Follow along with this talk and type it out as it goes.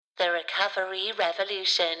The Recovery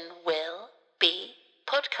Revolution will be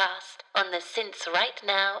podcast on the Since Right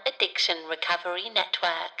Now Addiction Recovery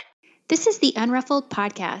Network. This is the Unruffled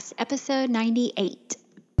Podcast, episode 98.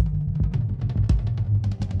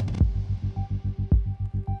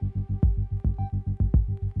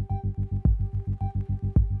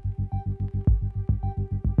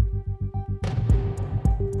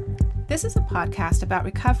 This is a podcast about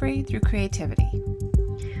recovery through creativity.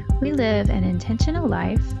 We live an intentional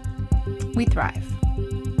life. We thrive.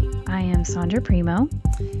 I am Sandra Primo.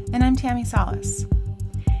 And I'm Tammy Salas.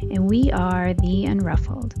 And we are the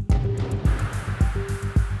Unruffled.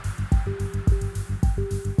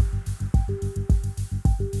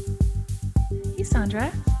 Hey,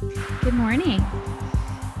 Sandra. Good morning.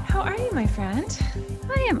 How are you, my friend?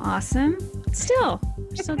 I am awesome. Still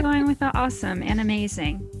going with the awesome and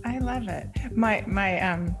amazing. I love it. My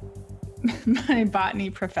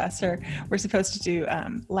botany professor, we're supposed to do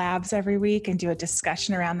labs every week and do a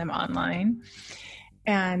discussion around them online.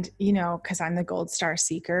 And, you know, because I'm the gold star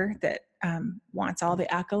seeker that wants all the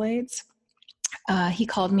accolades, he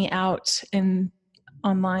called me out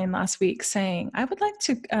online last week saying, I would like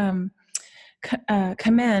to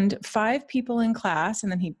commend 5 people in class.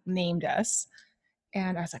 And then he named us.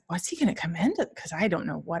 And I was like, what's he going to commend it? Because I don't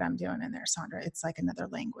know what I'm doing in there, Sandra. It's like another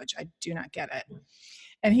language. I do not get it.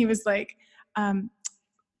 And he was like,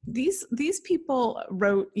 these people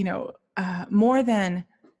wrote, more than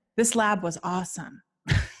this lab was awesome.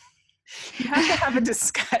 You have to have a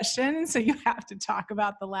discussion. So you have to talk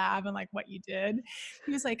about the lab and like what you did.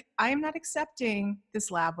 He was like, I am not accepting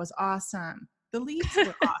this lab was awesome. The leads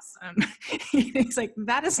were awesome. He's like,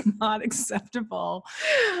 that is not acceptable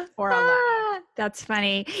for a lab. That's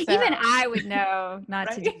funny. So, even I would know not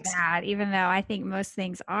right? to do that, even though I think most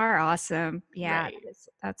things are awesome. Yeah, right.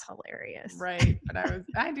 That's hilarious. Right. But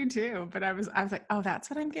I do too. But I was like, oh, that's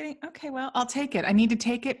what I'm getting. Okay, well, I'll take it. I need to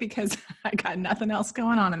take it because I got nothing else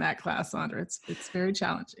going on in that class, Sandra. It's very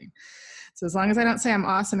challenging. So as long as I don't say I'm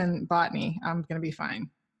awesome in botany, I'm going to be fine.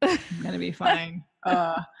 I'm going to be fine.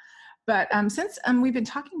 But since we've been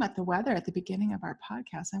talking about the weather at the beginning of our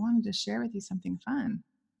podcast, I wanted to share with you something fun.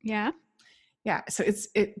 Yeah. Yeah. So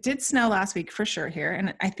it did snow last week for sure here.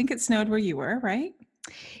 And I think it snowed where you were, right?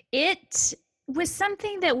 It was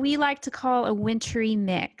something that we like to call a wintry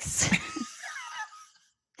mix.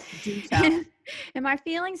 Do tell. And my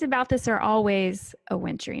feelings about this are always a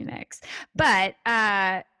wintry mix. But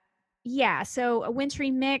yeah, so a wintry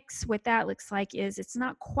mix, what that looks like is it's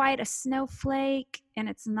not quite a snowflake and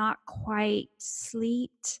it's not quite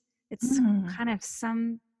sleet. It's kind of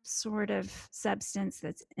some sort of substance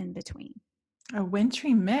that's in between. A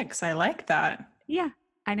wintry mix. I like that. Yeah,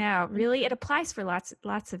 I know. Really, it applies for lots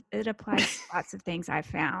of things I've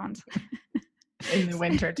found. In the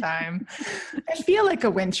winter time. I feel like a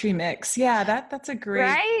wintry mix. Yeah, that's a great,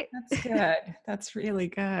 right? That's good. That's really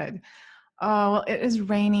good. Oh, well, it is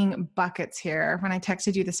raining buckets here. When I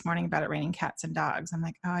texted you this morning about it raining cats and dogs, I'm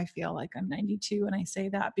like, oh, I feel like I'm 92 when I say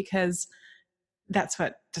that because that's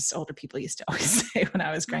what just older people used to always say when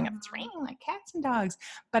I was growing up. It's raining like cats and dogs.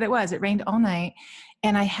 But it rained all night.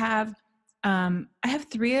 And I have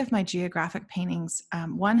 3 of my geographic paintings.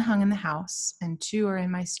 1 hung in the house and 2 are in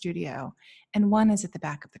my studio. And 1 is at the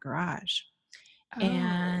back of the garage. Oh.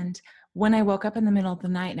 And when I woke up in the middle of the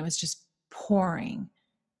night and it was just pouring,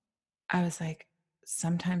 I was like,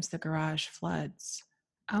 sometimes the garage floods.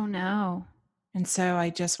 Oh no. And so I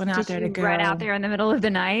just went out there to go. Run out there in the middle of the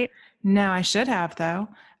night? No, I should have though.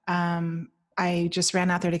 I just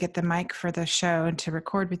ran out there to get the mic for the show and to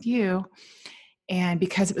record with you. And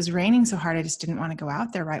because it was raining so hard, I just didn't want to go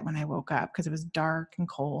out there right when I woke up because it was dark and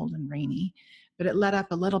cold and rainy. But it let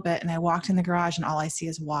up a little bit and I walked in the garage and all I see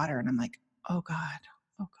is water. And I'm like, oh God.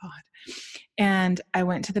 And I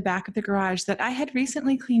went to the back of the garage that I had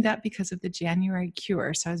recently cleaned up because of the January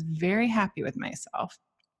cure. So I was very happy with myself.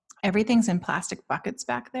 Everything's in plastic buckets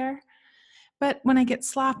back there. But when I get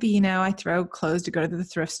sloppy, I throw clothes to go to the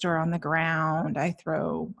thrift store on the ground. I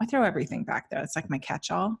throw everything back there. It's like my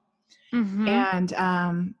catch-all. Mm-hmm.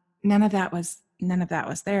 And none of that was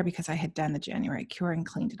there because I had done the January cure and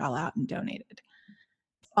cleaned it all out and donated.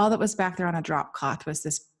 All that was back there on a drop cloth was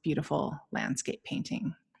this beautiful landscape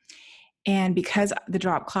painting. And because the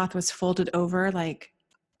drop cloth was folded over, like,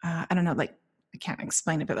 I don't know, like, I can't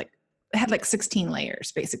explain it, but like, it had like 16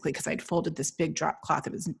 layers basically because I'd folded this big drop cloth.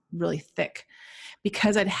 It was really thick.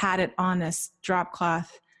 Because I'd had it on this drop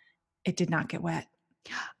cloth, it did not get wet.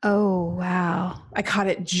 Oh, wow. I caught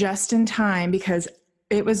it just in time because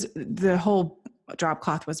the whole drop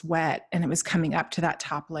cloth was wet and it was coming up to that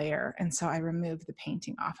top layer. And so I removed the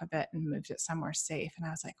painting off of it and moved it somewhere safe. And I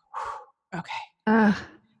was like, okay.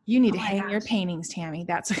 You need Oh to my hang your gosh. paintings, Tammy.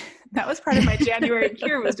 That was part of my January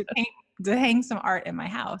cure, was to hang some art in my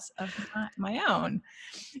house of my own.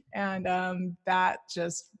 And that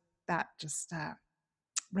just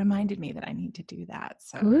reminded me that I need to do that.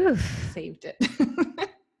 So Oof. saved it.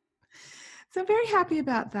 So very happy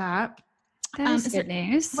about that. That is good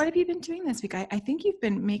news. What have you been doing this week? I think you've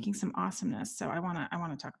been making some awesomeness. So I want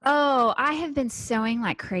to talk about it. Oh, I have been sewing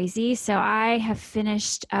like crazy. So I have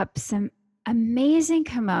finished up some amazing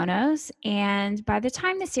kimonos. And by the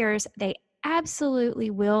time this airs, they absolutely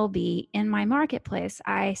will be in my marketplace.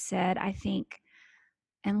 I said, I think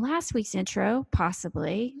in last week's intro,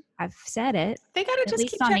 possibly, I've said it, They got to at just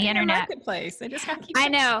least keep on the checking your internet. marketplace. They just got to keep I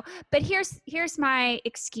checking. know, but here's my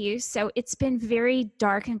excuse. So it's been very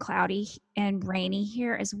dark and cloudy and rainy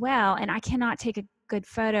here as well, and I cannot take a good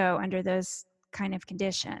photo under those kind of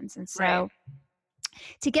conditions. And so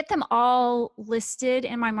to get them all listed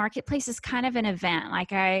in my marketplace is kind of an event.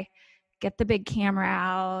 Like I get the big camera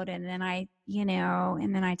out and then I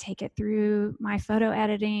take it through my photo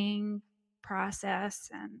editing process,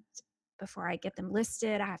 and before I get them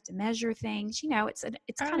listed, I have to measure things. It's kind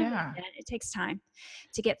of an event. It takes time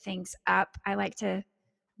to get things up. I like to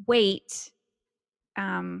wait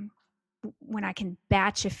when I can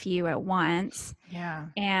batch a few at once. Yeah.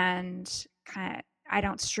 And I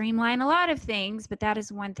don't streamline a lot of things, but that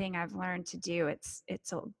is one thing I've learned to do.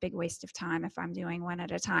 It's a big waste of time if I'm doing one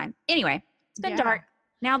at a time. Anyway, it's been dark.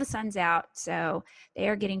 Now the sun's out, so they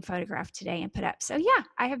are getting photographed today and put up. So yeah,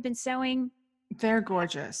 I have been sewing. They're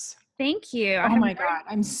gorgeous. Thank you. Oh my God.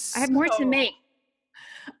 I have more to make.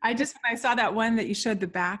 When I saw that one that you showed the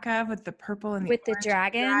back of with the purple and the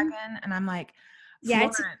dragon, and I'm like, yeah,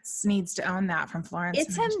 Florence needs to own that from Florence.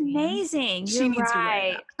 It's amazing. She needs to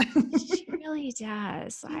wear that. She really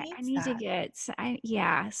does. I need to get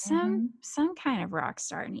some kind of rock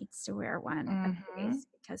star needs to wear one of these,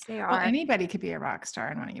 because they are. Well, anybody could be a rock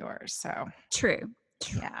star in one of yours. So true.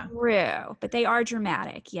 But they are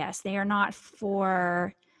dramatic. Yes, they are not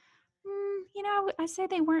for. I say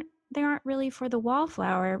they aren't really for the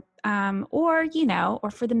wallflower, or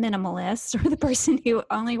for the minimalist or the person who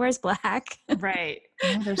only wears black. Right.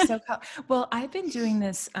 They're so cool. Well, I've been doing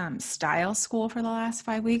this style school for the last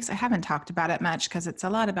 5 weeks. I haven't talked about it much because it's a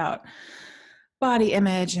lot about body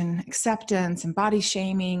image and acceptance and body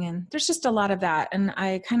shaming. And there's just a lot of that. And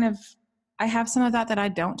I have some of that I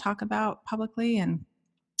don't talk about publicly. And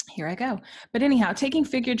here I go. But anyhow, taking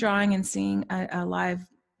figure drawing and seeing a live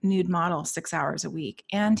nude model 6 hours a week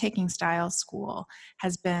and taking style school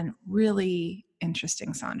has been really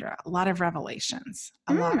interesting, Sandra. A lot of revelations,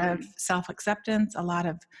 a lot of self-acceptance, a lot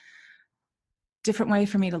of different way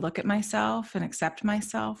for me to look at myself and accept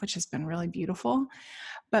myself, which has been really beautiful.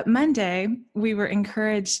 But Monday, we were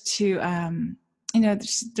encouraged to,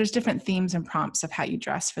 there's different themes and prompts of how you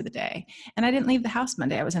dress for the day. And I didn't leave the house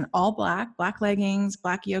Monday. I was in all black leggings,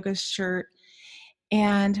 black yoga shirt.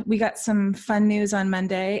 And we got some fun news on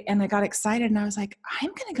Monday, and I got excited and I was like, I'm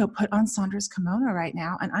going to go put on Sandra's kimono right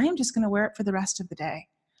now. And I am just going to wear it for the rest of the day,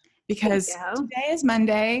 because today is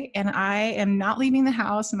Monday and I am not leaving the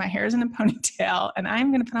house and my hair is in a ponytail and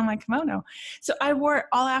I'm going to put on my kimono. So I wore it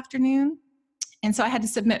all afternoon. And so I had to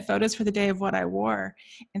submit photos for the day of what I wore.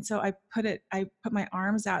 And so I put my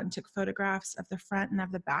arms out and took photographs of the front and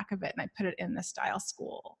of the back of it. And I put it in the Style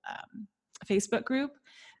School Facebook group.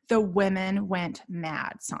 The women went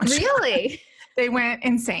mad, Sandra. Really? They went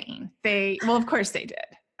insane. Of course they did.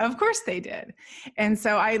 Of course they did. And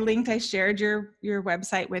so I shared your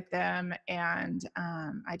website with them. And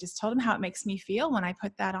I just told them how it makes me feel when I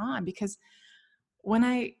put that on, because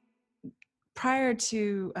prior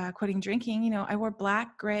to quitting drinking, I wore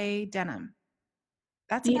black, gray denim.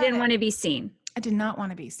 You didn't want to be seen. I did not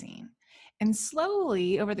want to be seen. And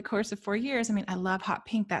slowly over the course of 4 years, I love hot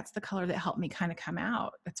pink. That's the color that helped me kind of come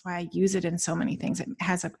out. That's why I use it in so many things. It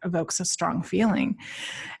evokes a strong feeling.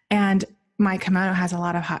 And my kimono has a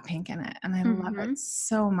lot of hot pink in it. And I love it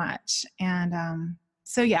so much. And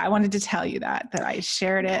so, yeah, I wanted to tell you that I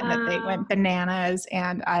shared it and that they went bananas,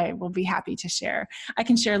 and I will be happy to share. I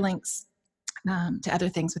can share links to other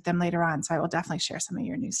things with them later on. So I will definitely share some of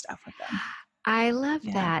your new stuff with them. I love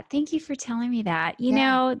that. Thank you for telling me that.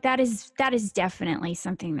 That is definitely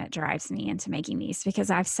something that drives me into making these,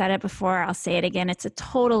 because I've said it before. I'll say it again. It's a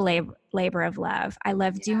total labor of love. I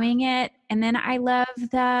love doing it. And then I love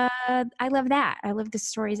that. I love the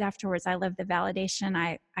stories afterwards. I love the validation.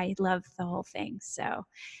 I love the whole thing. So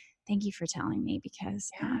thank you for telling me,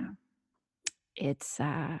 because it's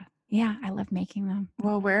Yeah, I love making them.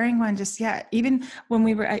 Well, wearing one even when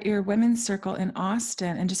we were at your women's circle in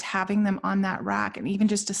Austin and just having them on that rack and even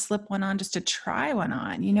just to slip one on, just to try one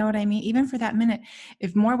on, you know what I mean? Even for that minute,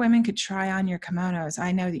 if more women could try on your kimonos,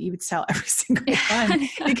 I know that you would sell every single one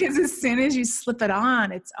because as soon as you slip it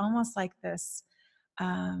on, it's almost like this,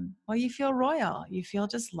 you feel royal, you feel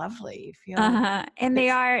just lovely, you feel, and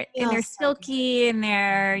they're so silky and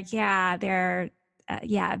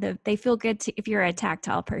they feel good if you're a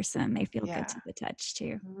tactile person, they feel good to the touch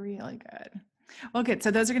too. Really good. Well, good.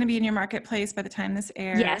 So those are going to be in your marketplace by the time this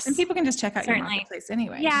airs. Yes. And people can just check out Certainly. your marketplace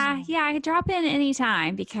anyway. Yeah. I drop in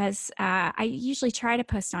anytime because I usually try to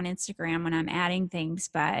post on Instagram when I'm adding things,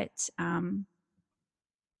 but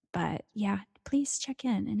yeah, please check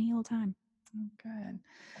in any old time. Oh, good.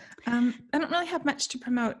 I don't really have much to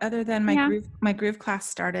promote other than my groove class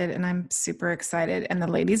started and I'm super excited. And the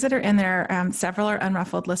ladies that are in there, several are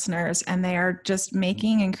Unruffled listeners, and they are just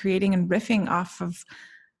making and creating and riffing off of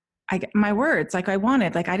my words like I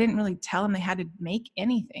wanted. Like I didn't really tell them they had to make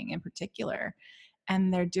anything in particular.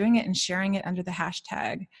 And they're doing it and sharing it under the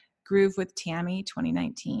hashtag Groove with Tammy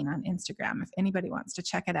 2019 on Instagram. If anybody wants to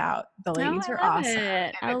check it out, the ladies are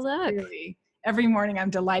awesome. I'll look. Really, every morning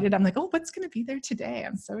I'm delighted. I'm like, oh, what's going to be there today?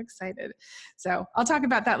 I'm so excited. So I'll talk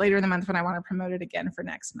about that later in the month when I want to promote it again for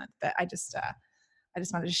next month. But I just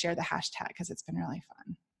wanted to share the hashtag because it's been really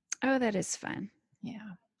fun. Oh, that is fun.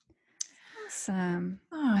 Yeah. Awesome.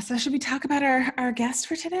 Oh, so should we talk about our guest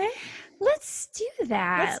for today? Let's do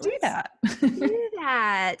that. Let's do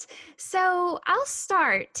that. So I'll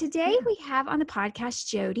start. Today we have on the podcast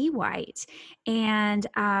Jodi White, and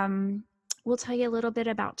we'll tell you a little bit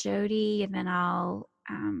about Jodi, and then I'll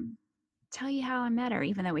tell you how I met her,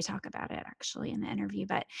 even though we talk about it actually in the interview.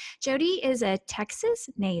 But Jodi is a Texas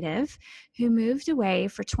native who moved away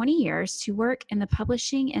for 20 years to work in the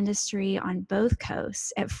publishing industry on both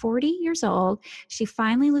coasts. At 40 years old, she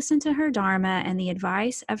finally listened to her Dharma and the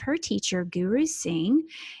advice of her teacher, Guru Singh,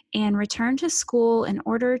 and returned to school in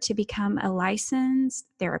order to become a licensed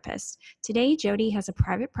therapist. Today, Jodi has a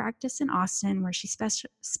private practice in Austin where she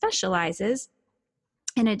specializes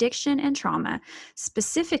in addiction and trauma,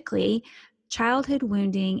 specifically childhood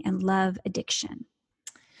wounding and love addiction.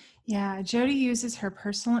 Yeah, Jodi uses her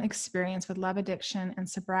personal experience with love addiction and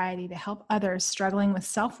sobriety to help others struggling with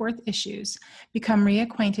self-worth issues become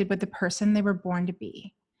reacquainted with the person they were born to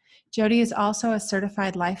be. Jodi is also a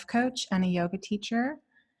certified life coach and a yoga teacher,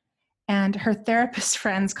 and her therapist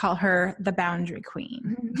friends call her the Boundary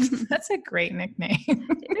Queen. That's a great nickname.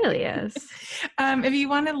 It really is. If you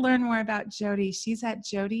want to learn more about Jodi, she's at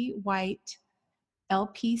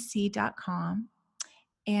jodywhitelpc.com.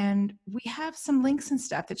 And we have some links and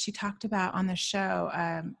stuff that she talked about on the show.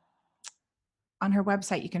 On her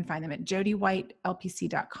website, you can find them at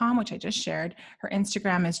jodywhitelpc.com, which I just shared. Her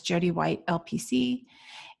Instagram is jodywhitelpc.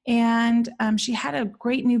 And she had a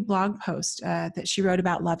great new blog post that she wrote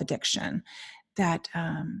about love addiction that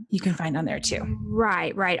you can find on there too.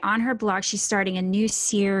 Right. On her blog, she's starting a new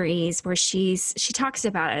series where she talks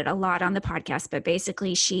about it a lot on the podcast, but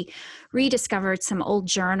basically she rediscovered some old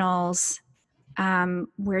journals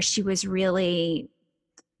where she was really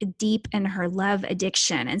deep in her love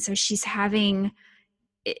addiction. And so she's having,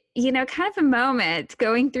 kind of a moment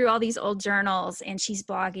going through all these old journals, and she's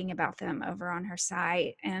blogging about them over on her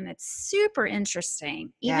site. And it's super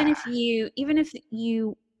interesting. Even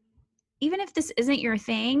if this isn't your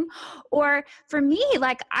thing, or for me,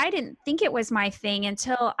 like I didn't think it was my thing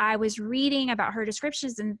until I was reading about her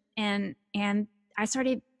descriptions and I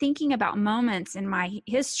started thinking about moments in my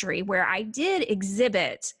history where I did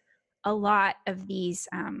exhibit a lot of these,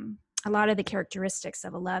 a lot of the characteristics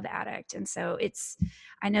of a love addict. And so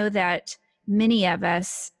I know that many of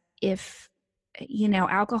us, if,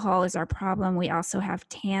 alcohol is our problem, we also have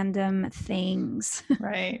tandem things.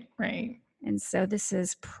 Right. And so this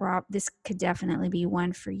could definitely be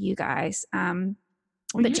one for you guys. But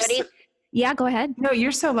Jodi, yeah, go ahead. No,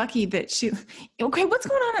 you're so lucky that what's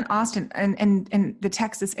going on in Austin and the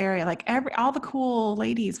Texas area? Like all the cool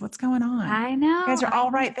ladies, what's going on? I know. You guys are all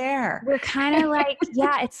right there. We're kind of like,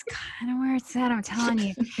 it's kind of where it's at, I'm telling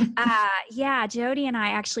you. Jodi and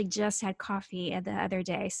I actually just had coffee the other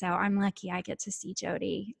day. So I'm lucky I get to see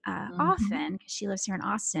Jodi often because she lives here in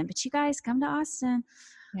Austin. But you guys come to Austin.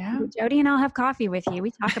 Yeah. Jodi and I'll have coffee with you.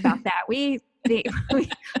 We talk about that. We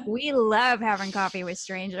love having coffee with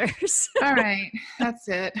strangers. All right. That's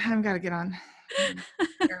it. I've got to get on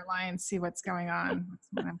airline, see what's going on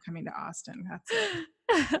when I'm coming to Austin. That's it.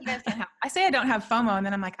 You guys can have, I say I don't have FOMO, and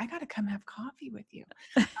then I'm like, I got to come have coffee with you.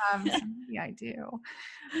 So maybe I do.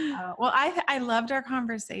 Well, I loved our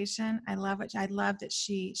conversation. I love that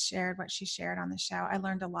she shared what she shared on the show. I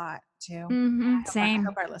learned a lot too. Same. I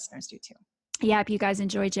hope our listeners do too. Yeah, if you guys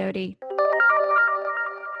enjoy Jodi.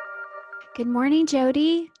 Good morning,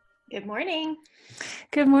 Jodi. Good morning.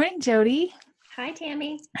 Good morning, Jodi. Hi,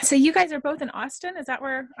 Tammy. So you guys are both in Austin? Is that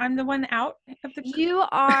where I'm the one out of the? You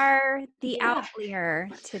are the Yeah. outlier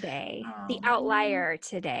today. The Oh. outlier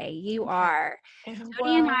today. You are. Mhm.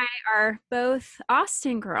 Jodi and I are both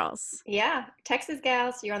Austin girls. Yeah, Texas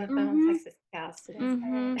gals. You're on the phone, Texas gals today.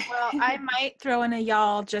 Well, I might throw in a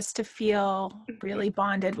y'all just to feel really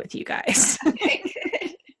bonded with you guys. Okay,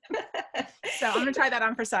 good. So I'm gonna try that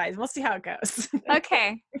on for size. We'll see how it goes.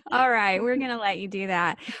 Okay. All right. We're going to let you do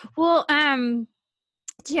that. Well,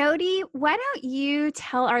 Jodi, why don't you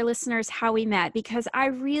tell our listeners how we met? Because I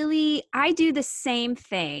do the same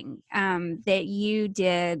thing that you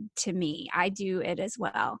did to me. I do it as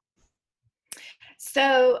well.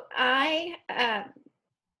 So I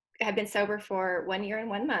have been sober for 1 year and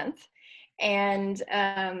 1 month. And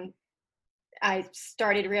I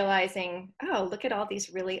started realizing, oh, look at all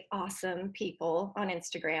these really awesome people on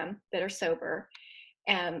Instagram that are sober,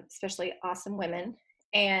 especially awesome women.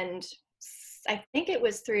 And I think it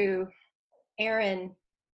was through Erin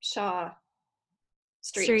Shaw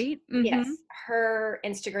Street. Mm-hmm. Yes, her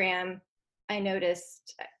Instagram, I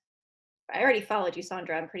noticed. I already followed you,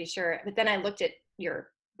 Sandra, I'm pretty sure. But then I looked at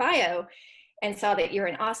your bio and saw that you're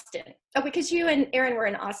in Austin. Oh, because you and Erin were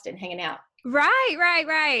in Austin hanging out.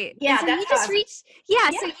 Right. Yeah, so that's you just reached. Yeah,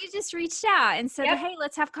 Yeah. so you just reached out and said, Yep. "Hey,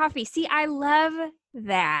 let's have coffee." See, I love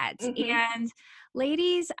that. And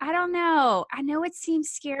ladies, I don't know. I know it seems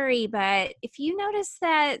scary, but if you notice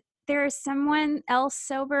that there's someone else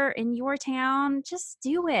sober in your town, just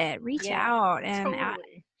do it. Reach out, and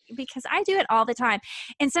Totally. because I do it all the time,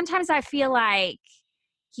 and sometimes I feel like,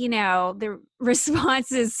 the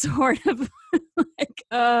response is sort of like,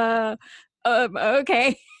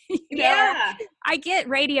 okay. Yeah. I get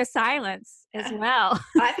radio silence as well.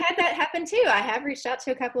 I've had that happen too. I have reached out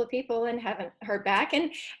to a couple of people and haven't heard back.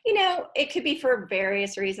 And, it could be for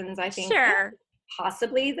various reasons. I think Sure.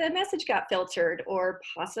 Possibly the message got filtered, or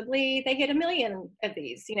possibly they get a million of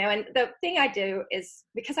these, and the thing I do is,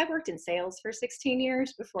 because I worked in sales for 16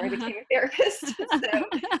 years before I became a therapist, so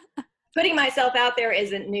putting myself out there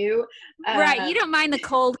isn't new. Right. You don't mind the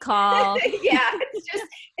cold call. Yeah. It's just,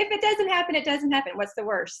 if it doesn't happen, it doesn't happen. What's the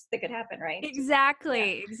worst that could happen, right?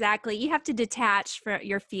 Exactly. You have to detach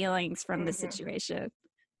your feelings from the situation.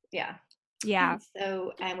 Yeah. Yeah.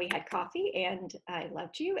 And we had coffee, and I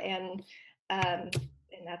loved you, and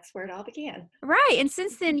that's where it all began. Right. And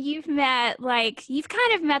since then you've kind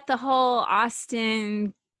of met the whole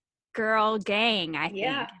Austin girl gang, I think.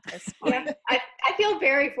 Yeah. At this point. Yeah. I feel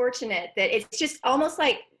very fortunate that it's just almost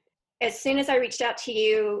like as soon as I reached out to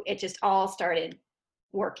you, it just all started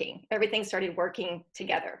working. Everything started working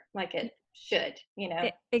together like it should,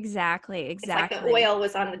 Exactly. It's like the oil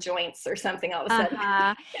was on the joints or something all of a sudden.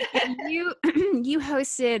 And you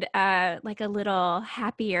hosted like a little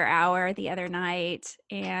happier hour the other night,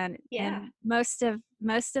 and most of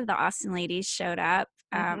the Austin ladies showed up.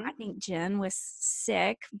 I think Jen was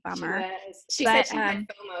sick. Bummer. She said she had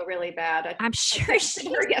FOMO really bad. I'm sure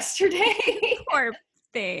she her yesterday. Poor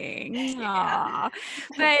thing. Aww.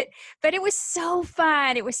 But it was so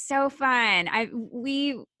fun.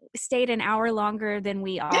 We stayed an hour longer than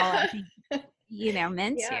we all I think,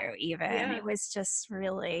 meant to even. Yeah. It was just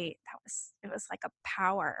really it was like a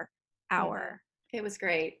power hour. It was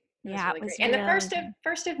great. It was and really the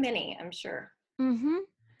first of many, I'm sure.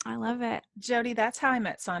 I love it. Jodi, that's how I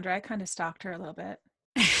met Sandra. I kind of stalked her a little bit.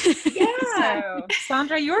 Yeah. So,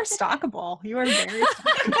 Sandra, you're stalkable. You are very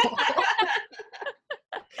stalkable.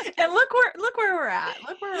 And look where we're at.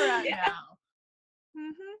 Look where we're at now.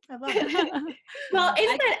 I love it. Well,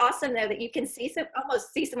 isn't that awesome though, that you can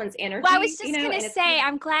almost see someone's energy? Well, I was just gonna say,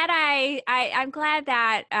 I'm glad I'm glad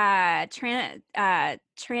that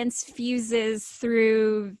transfuses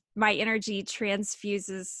through my energy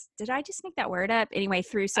transfuses. Did I just make that word up? Anyway,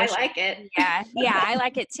 through social. I like it. Yeah, I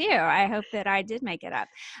like it too. I hope that I did make it up.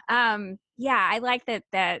 I like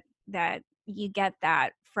that you get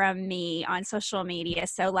that from me on social media.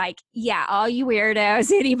 So all you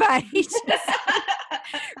weirdos, anybody, just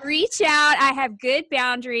reach out. I have good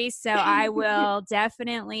boundaries, so I will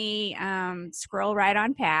definitely scroll right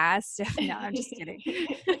on past. No, I'm just kidding.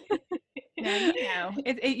 No,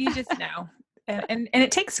 you just know. And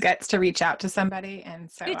it takes guts to reach out to somebody. And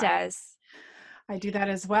so it does. I do that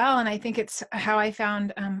as well. And I think it's how I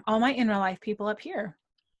found all my in real life people up here,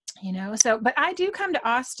 so, but I do come to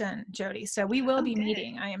Austin, Jodi. So we will Oh, be good.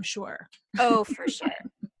 meeting, I am sure. Oh, for sure.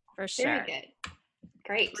 For Very sure. good.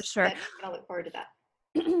 Great. For sure. I look forward to that.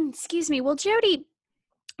 Excuse me. Well, Jodi,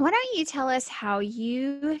 why don't you tell us how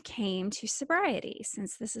you came to sobriety,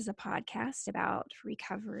 since this is a podcast about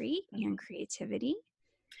recovery and creativity?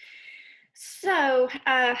 So,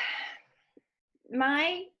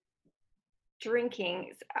 my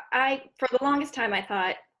drinking, for the longest time, I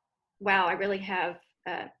thought, wow, I really have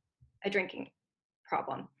a drinking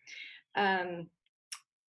problem.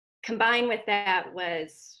 Combined with that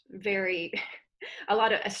was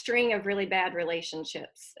a string of really bad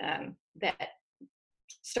relationships that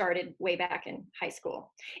started way back in high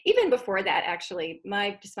school. Even before that, actually,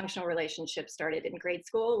 my dysfunctional relationship started in grade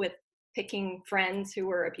school with picking friends who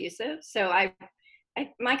were abusive. So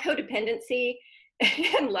my codependency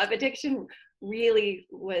and love addiction really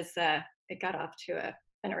was, it got off to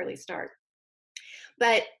an early start.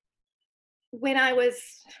 But when I was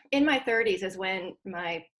in my 30s is when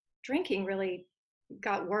my drinking really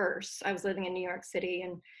got worse. I was living in New York City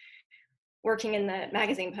and working in the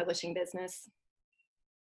magazine publishing business,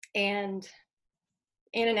 and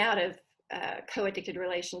in and out of co-addicted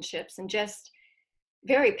relationships and just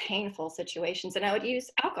very painful situations. And I would use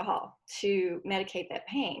alcohol to medicate that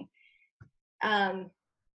pain.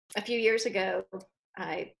 A few years ago,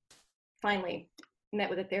 I finally met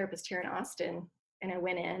with a therapist here in Austin, and I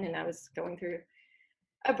went in and I was going through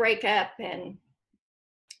a breakup and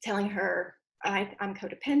telling her I'm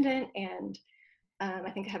codependent and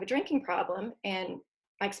I think I have a drinking problem. And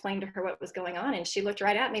I explained to her what was going on, and she looked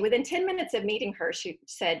right at me. Within 10 minutes of meeting her, she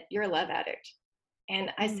said, "You're a love addict."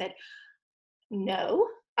 And I said, "No,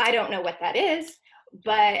 I don't know what that is,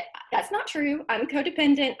 but that's not true. I'm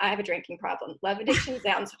codependent. I have a drinking problem. Love addiction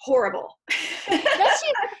sounds horrible."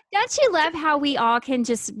 Don't you love how we all can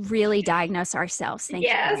just really diagnose ourselves? Thank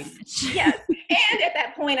you very much. Yes. And at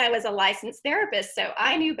that point, I was a licensed therapist, so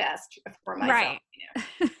I knew best for myself.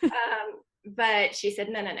 Right. But she said,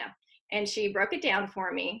 no. And she broke it down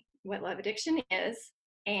for me, what love addiction is.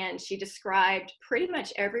 And she described pretty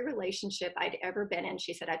much every relationship I'd ever been in.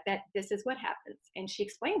 She said, "I bet this is what happens." And she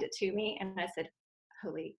explained it to me. And I said,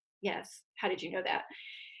 "Holy, yes. How did you know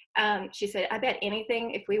that?" She said, "I bet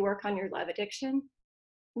anything, if we work on your love addiction,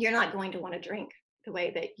 you're not going to want to drink the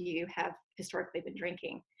way that you have historically been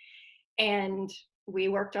drinking." And we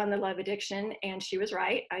worked on the love addiction, and she was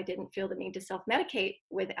right. I didn't feel the need to self-medicate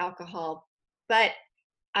with alcohol, but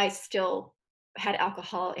I still had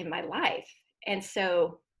alcohol in my life. And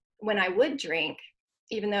so when I would drink,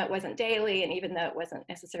 even though it wasn't daily and even though it wasn't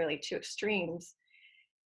necessarily two extremes,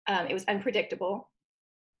 it was unpredictable.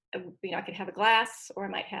 I could have a glass or I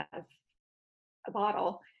might have a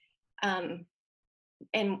bottle. And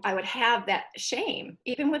I would have that shame.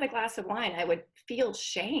 Even with a glass of wine, I would feel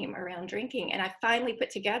shame around drinking. And I finally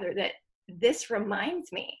put together that this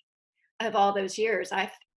reminds me of all those years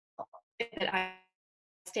that I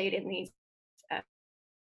stayed in these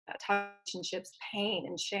relationships, pain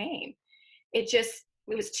and shame. It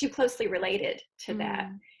was too closely related to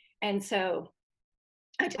that. And so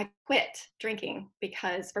I quit drinking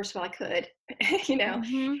because, first of all, I could,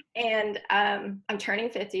 and I'm turning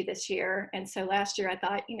 50 this year. And so last year I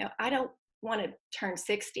thought, I don't want to turn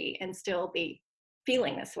 60 and still be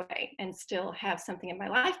feeling this way and still have something in my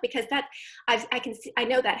life, because I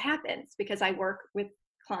know that happens because I work with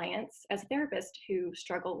clients as a therapist who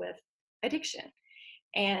struggle with addiction.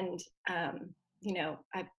 And,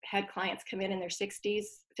 I've had clients come in their 60s,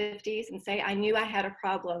 50s and say, "I knew I had a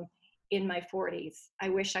problem in my 40s. I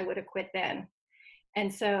wish I would have quit then."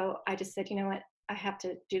 And so I just said, you know what, I have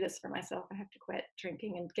to do this for myself. I have to quit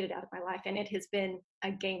drinking and get it out of my life. And it has been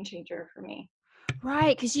a game changer for me.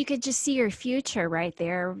 Right, because you could just see your future right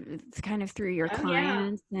there, kind of through your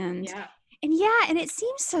clients. Yeah. And it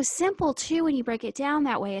seems so simple too when you break it down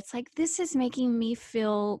that way. It's like, this is making me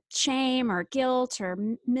feel shame or guilt or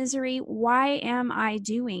misery. Why am I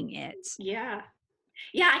doing it? Yeah.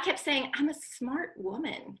 I kept saying, I'm a smart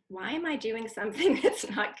woman. Why am I doing something that's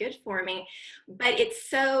not good for me? But it's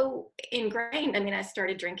so ingrained. I mean, I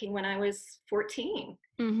started drinking when I was 14.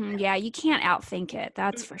 Mm-hmm. Yeah, you can't outthink it.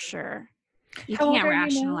 That's for sure. You How old can't are you now?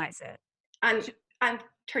 rationalize it. I'm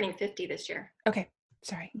turning 50 this year. Okay.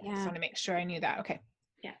 Sorry. I Yeah. just want to make sure I knew that. Okay.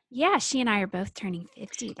 Yeah, she and I are both turning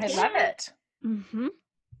 50. I love it. Mm-hmm.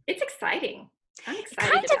 It's exciting. I'm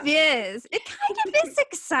excited. It kind of is. It kind of is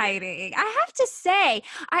exciting. I have to say,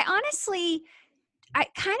 I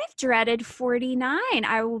kind of dreaded 49.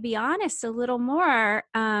 I will be honest, a little more.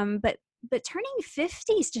 But turning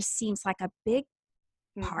 50s just seems like a big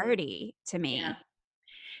party to Yeah. me.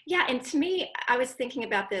 Yeah. And to me, I was thinking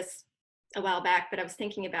about this a while back, but I was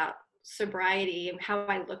thinking about sobriety and how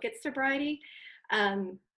I look at sobriety.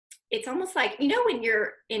 Um, it's almost like, when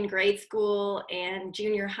you're in grade school and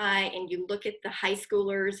junior high and you look at the high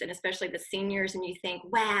schoolers and especially the seniors and you think,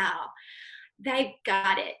 wow, they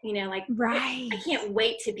got it, like I Right. can't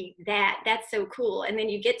wait to be that. That's so cool. And then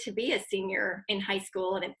you get to be a senior in high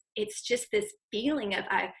school and it's just this feeling of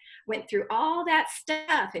I went through all that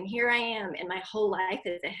stuff and here I am and my whole life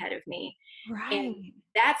is ahead of me. And Right.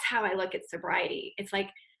 that's how I look at sobriety. It's like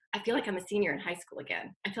I feel like I'm a senior in high school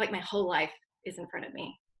again. I feel like my whole life is in front of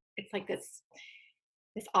me. It's like this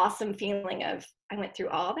awesome feeling of I went through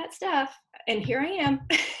all that stuff and here I am.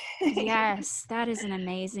 Yes, that is an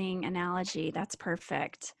amazing analogy. That's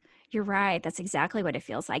perfect. You're right. That's exactly what it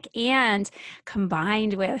feels like. And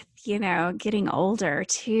combined with, getting older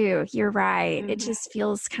too. You're right. It Mhm. just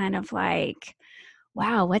feels kind of like,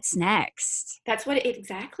 wow, what's next? That's what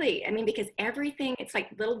exactly. I mean, because everything, it's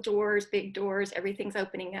like little doors, big doors, everything's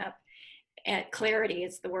opening up. And clarity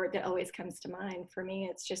is the word that always comes to mind for me.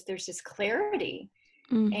 It's just, there's just clarity.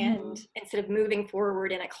 Mm-hmm. And instead of moving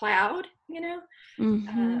forward in a cloud,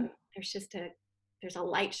 Mm-hmm. there's a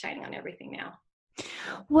light shining on everything now.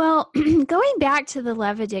 Well, going back to the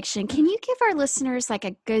love addiction, can you give our listeners like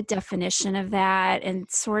a good definition of that and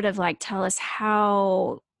sort of like tell us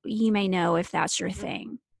how you may know if that's your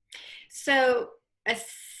thing? So a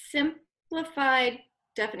simplified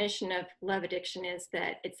definition of love addiction is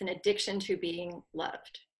that it's an addiction to being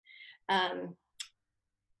loved. Um,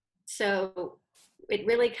 so it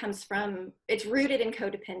really comes from, it's rooted in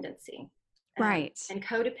codependency. Right. And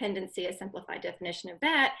codependency, a simplified definition of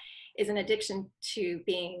that, is an addiction to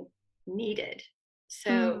being needed.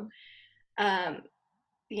 So,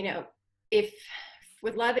 if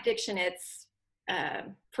with love addiction, it's,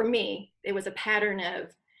 for me, it was a pattern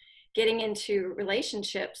of getting into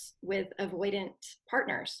relationships with avoidant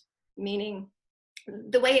partners, meaning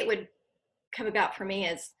the way it would come about for me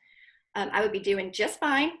is I would be doing just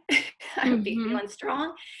fine. I would be feeling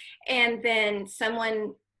strong. And then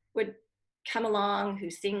someone would come along who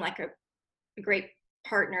seemed like a great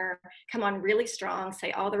partner, come on really strong,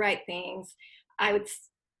 say all the right things. I would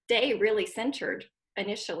stay really centered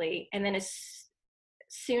initially. And then as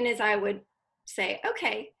soon as I would say,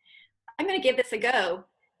 okay, I'm going to give this a go,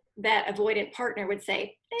 that avoidant partner would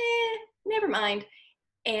say, never mind,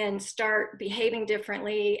 and start behaving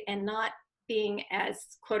differently and not being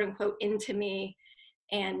as quote unquote into me.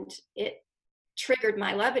 And it triggered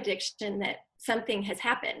my love addiction that something has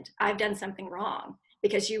happened. I've done something wrong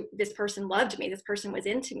because this person loved me. This person was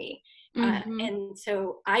into me. And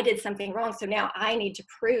so I did something wrong. So now I need to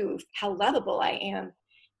prove how lovable I am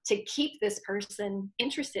to keep this person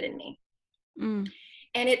interested in me. And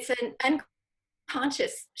it's an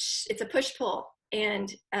unconscious, it's a push-pull.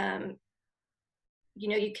 And,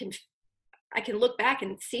 I can look back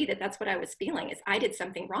and see that that's what I was feeling is I did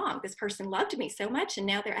something wrong. This person loved me so much and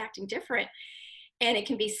now they're acting different. And it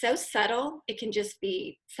can be so subtle. It can just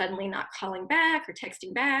be suddenly not calling back or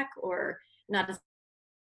texting back or not as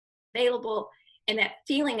available. And that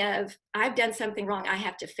feeling of I've done something wrong. I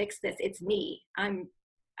have to fix this. It's me. I'm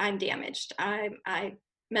damaged. I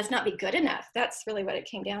must not be good enough. That's really what it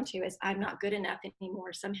came down to is I'm not good enough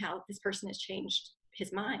anymore. Somehow this person has changed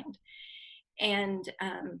his mind. And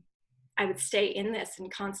I would stay in this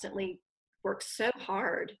and constantly work so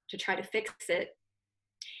hard to try to fix it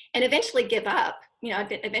and eventually give up.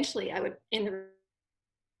 Eventually I would in the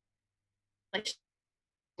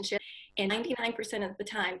relationship and 99% of the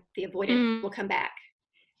time the avoidant will come back.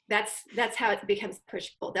 That's how it becomes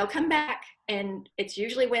push-pull. They'll come back and it's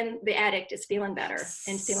usually when the addict is feeling better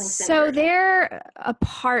and feeling centered. So they're a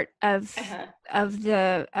part of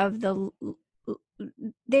the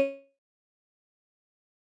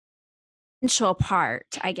essential part,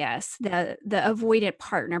 I guess. The avoidant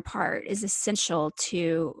partner part is essential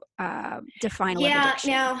to define love addiction.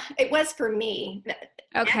 Now it was for me.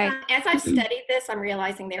 Okay. As I've studied this, I'm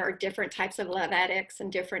realizing there are different types of love addicts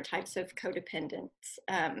and different types of codependents.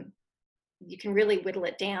 You can really whittle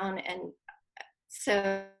it down. And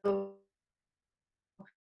so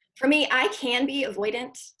for me, I can be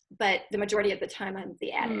avoidant, but the majority of the time I'm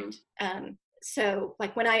the addict. So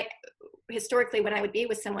like historically, when I would be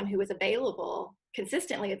with someone who was available,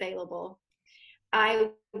 consistently available, I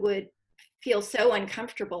would feel so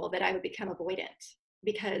uncomfortable that I would become avoidant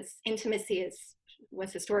because intimacy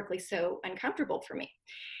was historically so uncomfortable for me.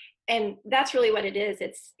 And that's really what it is.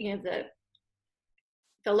 It's, the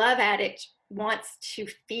love addict wants to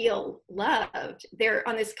feel loved. They're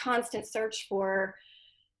on this constant search for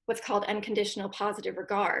what's called unconditional positive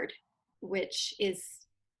regard, which is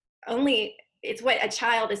it's what a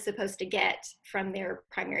child is supposed to get from their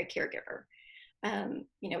primary caregiver.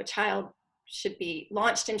 A child should be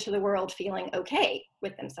launched into the world feeling okay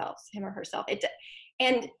with themselves, him or herself.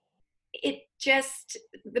 And it just,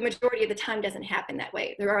 the majority of the time, doesn't happen that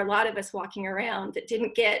way. There are a lot of us walking around that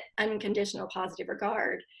didn't get unconditional positive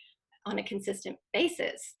regard on a consistent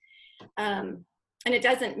basis. And it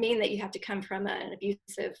doesn't mean that you have to come from an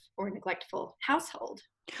abusive or neglectful household.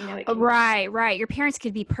 Right. Your parents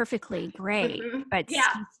could be perfectly great, but you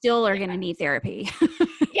still are going to need therapy.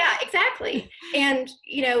 Yeah, exactly. And,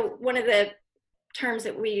 one of the terms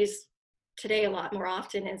that we use today a lot more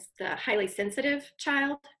often is the highly sensitive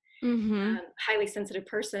child, highly sensitive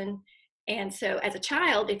person. And so as a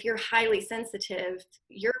child, if you're highly sensitive,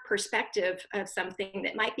 your perspective of something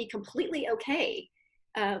that might be completely okay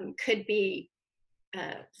could be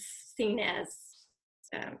seen as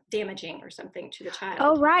damaging or something to the child.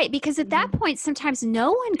 Oh, right. Because at that point, sometimes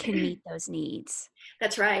no one can meet those needs.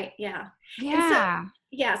 That's right. Yeah. Yeah.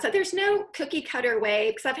 So there's no cookie cutter way,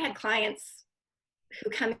 because I've had clients who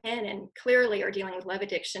come in and clearly are dealing with love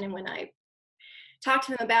addiction. And when I talk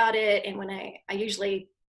to them about it, and when I usually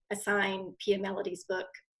assign Pia Melody's book,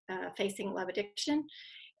 Facing Love Addiction,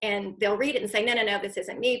 and they'll read it and say, no, this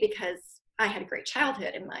isn't me, because I had a great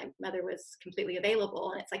childhood and my mother was completely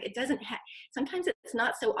available. And it's like, it doesn't sometimes it's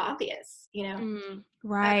not so obvious,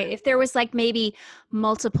 Right. If there was like maybe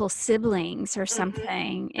multiple siblings or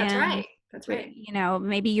something. That's right. That's right.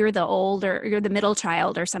 Maybe you're the middle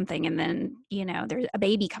child or something. And then, there's a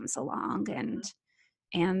baby comes along and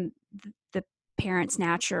the parents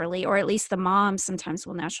naturally, or at least the mom sometimes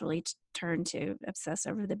will naturally turn to obsess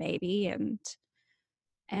over the baby, and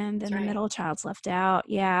then the middle child's left out.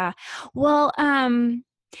 Yeah. Well,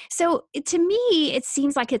 so to me, it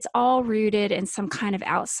seems like it's all rooted in some kind of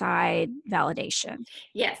outside validation.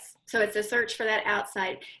 Yes. So it's a search for that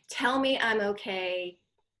outside. Tell me I'm okay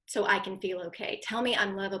so I can feel okay. Tell me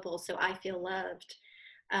I'm lovable so I feel loved.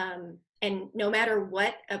 And no matter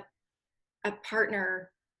what a partner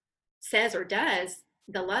says or does,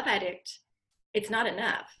 the love addict, it's not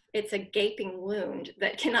enough. It's a gaping wound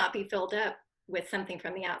that cannot be filled up with something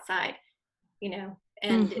from the outside, and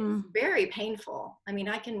it's very painful. I mean,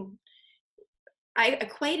 I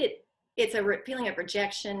equate it, it's a feeling of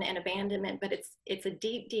rejection and abandonment, but it's a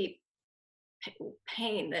deep, deep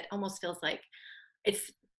pain that almost feels like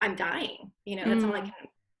I'm dying, that's all I can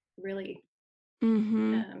really,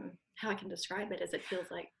 how I can describe it, is it feels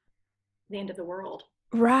like the end of the world.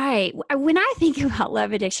 Right. When I think about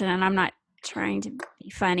love addiction, and I'm not trying to be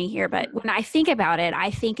funny here, but when I think about it, I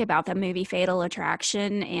think about the movie Fatal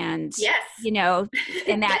Attraction, and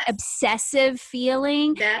and that obsessive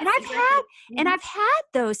feeling. And I've had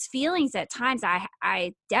those feelings at times.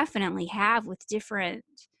 I definitely have with different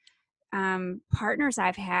partners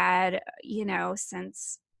I've had,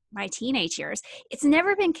 since my teenage years. It's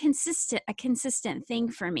never been a consistent thing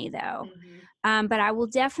for me though. But I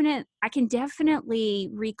can definitely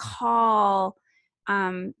recall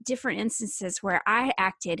different instances where I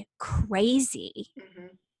acted crazy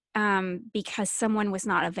because someone was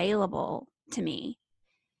not available to me.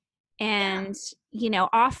 And,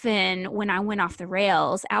 often when I went off the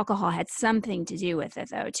rails, alcohol had something to do with it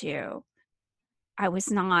though, too. I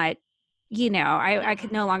was not, I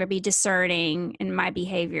could no longer be discerning, and my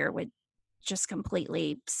behavior would just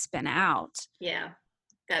completely spin out. Yeah,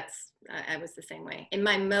 I was the same way. In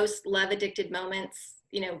my most love addicted moments,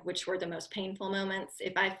 which were the most painful moments,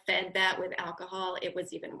 if I fed that with alcohol, it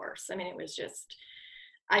was even worse. I mean, it was just,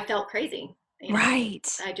 I felt crazy. Right.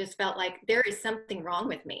 I just felt like there is something wrong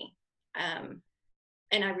with me.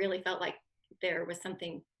 And I really felt like there was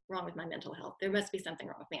something wrong with my mental health. There must be something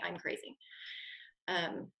wrong with me. I'm crazy.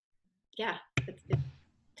 But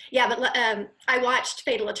I watched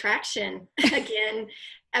Fatal Attraction again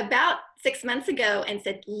about 6 months ago and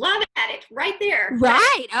said, love addict right there.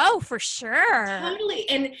 Right. Oh, for sure. Totally.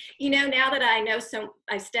 And, now that I know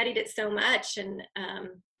I studied it so much and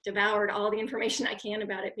devoured all the information I can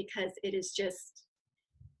about it, because it is just,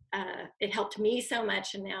 it helped me so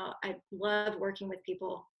much. And now I love working with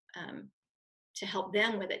people to help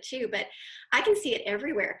them with it too. But I can see it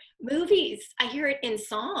everywhere. Movies, I hear it in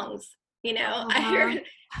songs. I hear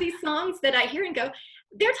these songs that I hear and go,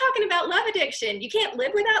 they're talking about love addiction. You can't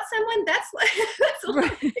live without someone. That's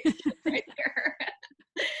love addiction right there.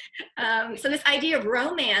 So this idea of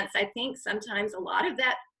romance, I think sometimes a lot of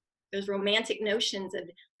that, those romantic notions of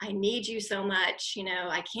I need you so much,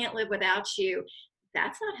 I can't live without you.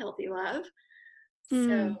 That's not healthy love.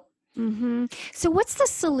 So So what's the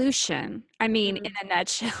solution? I mean, in a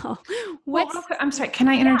nutshell, Well, what's, real quick, I'm sorry. Can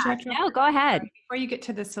I interject real no, quick? go ahead. Before you get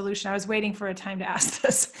to the solution, I was waiting for a time to ask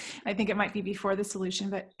this. I think it might be before the solution,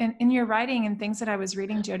 but in your writing and things that I was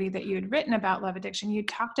reading, Jodi, that you had written about love addiction, you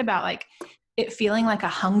talked about like it feeling like a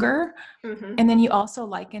hunger. And then you also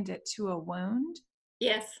likened it to a wound.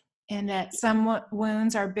 Yes. And that some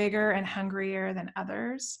wounds are bigger and hungrier than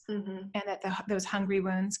others. Mm-hmm. And that those hungry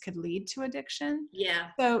wounds could lead to addiction. Yeah.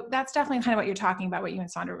 So that's definitely kind of what you're talking about, what you and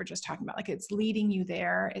Sandra were just talking about. Like it's leading you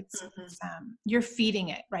there. It's you're feeding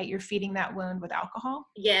it, right? You're feeding that wound with alcohol.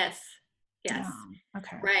 Yes. Yes.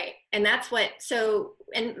 Okay. Right. And that's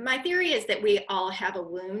and my theory is that we all have a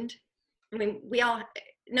wound. I mean,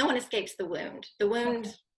 no one escapes the wound. The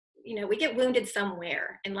wound, we get wounded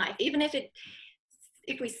somewhere in life, even if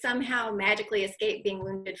we somehow magically escape being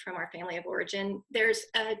wounded from our family of origin, there's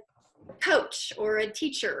a coach or a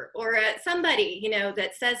teacher or somebody,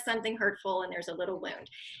 that says something hurtful and there's a little wound.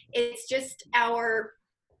 It's just our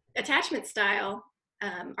attachment style,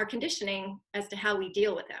 our conditioning as to how we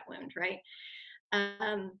deal with that wound, right?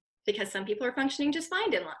 Because some people are functioning just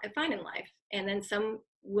fine in life. And then some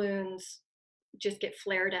wounds just get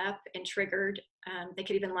flared up and triggered. They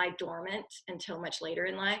could even lie dormant until much later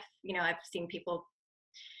in life. I've seen people,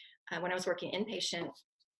 when I was working inpatient,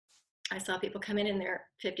 I saw people come in their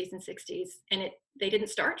 50s and 60s, and they didn't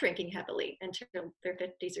start drinking heavily until their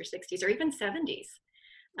 50s or 60s or even 70s,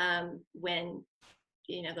 when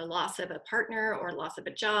the loss of a partner or loss of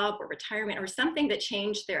a job or retirement or something that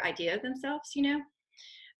changed their idea of themselves.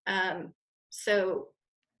 So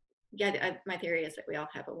yeah, my theory is that we all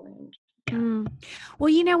have a wound. Yeah.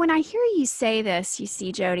 Well, when I hear you say this, you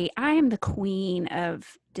see, Jodi, I am the queen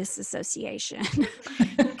of disassociation.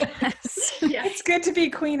 It's good to be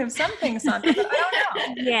queen of something, Sandra, but I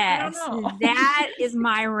don't know. Yes, I don't know. that is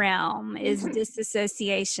my realm, is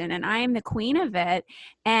disassociation, and I am the queen of it.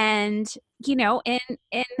 And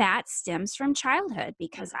and that stems from childhood,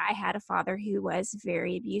 because I had a father who was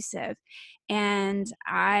very abusive, and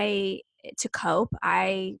to cope,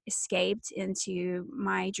 I escaped into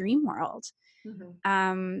my dream world.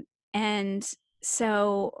 And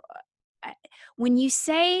so when you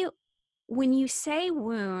say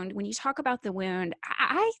wound, when you talk about the wound,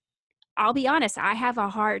 I'll be honest, I have a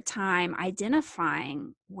hard time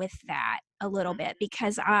identifying with that a little bit,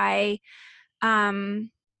 because I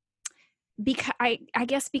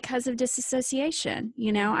guess because of disassociation,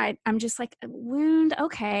 I'm just like, a wound.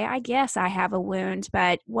 Okay, I guess I have a wound,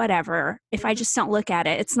 but whatever. If I just don't look at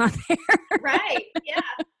it, it's not there. Right. Yeah.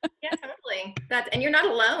 Yeah, totally. And you're not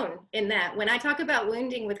alone in that. When I talk about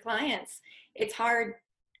wounding with clients, it's hard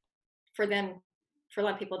for a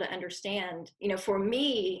lot of people to understand. For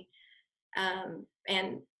me,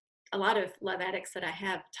 and a lot of love addicts that I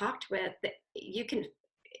have talked with, that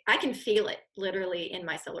I can feel it literally in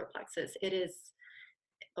my solar plexus. It is,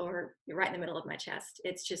 or right in the middle of my chest.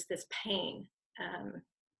 It's just this pain,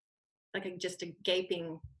 like just a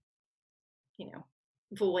gaping,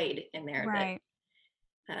 void in there. Right.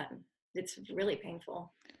 That it's really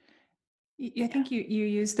painful. I think you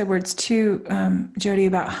used the words too, Jodi,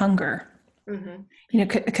 about hunger.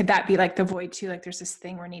 Could that be like the void too? Like there's this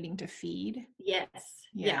thing we're needing to feed. Yes.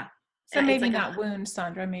 Yeah. So maybe like not wound,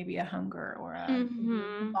 Sandra, maybe a hunger or a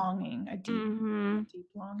longing, a deep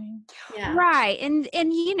longing. Yeah. Right. And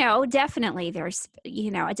definitely there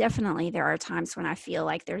are times when I feel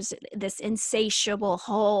like there's this insatiable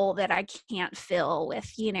hole that I can't fill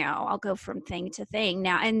with, I'll go from thing to thing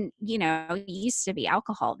now. And, it used to be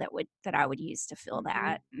alcohol that I would use to fill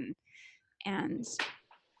that. And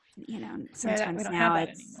sometimes now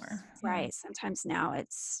it's anymore. Right. Sometimes now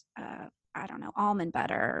it's, I don't know, almond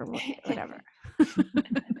butter or whatever.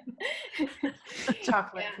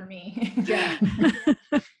 Chocolate for me. Yeah.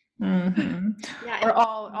 Yeah. Or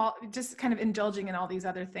all just kind of indulging in all these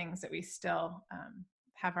other things that we still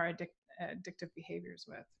have our addictive behaviors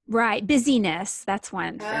with. Right. Busyness. That's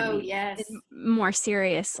one for me. Oh, yes. More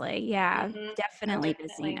seriously. Yeah. Definitely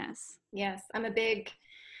busyness. Yes. I'm a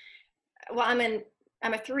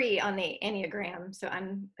 3 on the Enneagram, so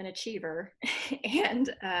I'm an achiever. And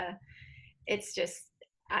it's just,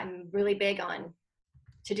 I'm really big on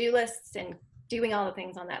to-do lists and doing all the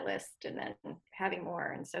things on that list and then having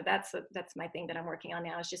more. And so that's my thing that I'm working on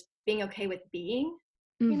now, is just being okay with being,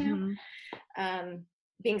 being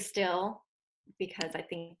still, because I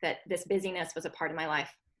think that this busyness was a part of my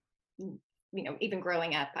life. Even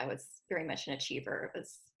growing up, I was very much an achiever. It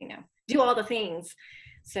was, do all the things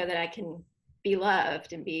so that I can be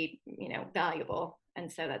loved and be, valuable.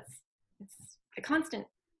 And so it's a constant,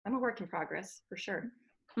 I'm a work in progress for sure.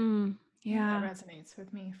 Yeah, that resonates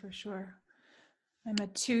with me for sure. I'm a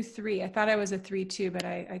 2-3. I thought I was a 3-2, but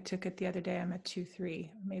I took it the other day. I'm a 2-3.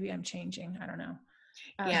 Maybe I'm changing. I don't know.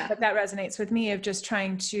 Yeah. But that resonates with me of just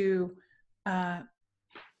trying to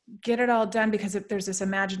get it all done, because if there's this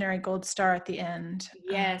imaginary gold star at the end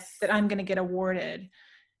Yes. that I'm going to get awarded.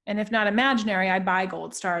 And if not imaginary, I buy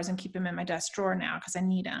gold stars and keep them in my desk drawer now because I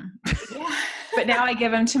need them. Yeah. But now I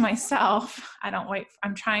give them to myself. I don't wait.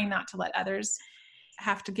 I'm trying not to let others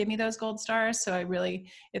have to give me those gold stars. So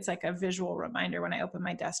it's like a visual reminder when I open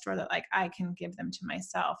my desk drawer that like I can give them to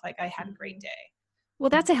myself. Like I had a great day. Well,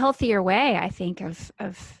 that's a healthier way, I think,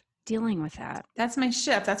 of dealing with that. That's my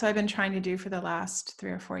shift. That's what I've been trying to do for the last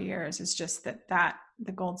 3 or 4 years. Is just that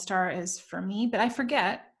the gold star is for me, but I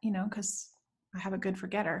forget, because I have a good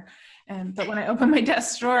forgetter. But when I open my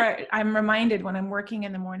desk drawer, I'm reminded when I'm working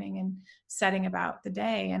in the morning and setting about the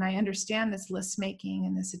day, and I understand this list making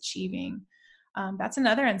and this achieving. That's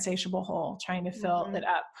another insatiable hole, trying to fill it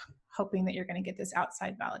up, hoping that you're going to get this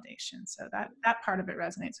outside validation. So that part of it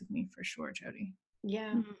resonates with me for sure, Jodi.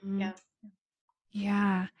 Yeah. Mm-hmm.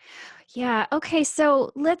 Yeah. Yeah. Okay.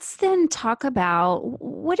 So let's then talk about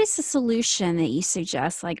what is the solution that you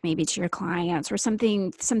suggest, like maybe to your clients, or some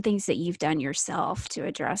things that you've done yourself to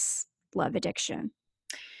address love addiction.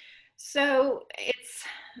 So it's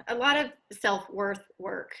a lot of self-worth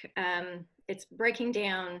work. It's breaking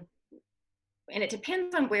down, and it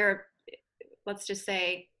depends on where, let's just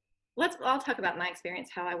say, I'll talk about my experience,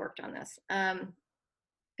 how I worked on this.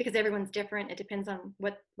 Because everyone's different. It depends on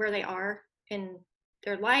where they are in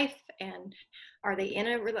their life, and are they in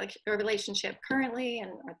a relationship currently,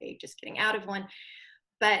 and are they just getting out of one.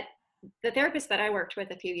 But the therapist that I worked with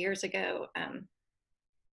a few years ago,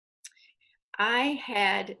 I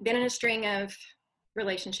had been in a string of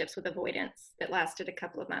relationships with avoidance that lasted a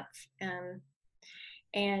couple of months,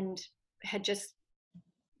 and had just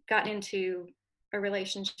gotten into a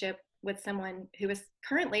relationship with someone who is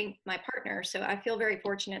currently my partner. So I feel very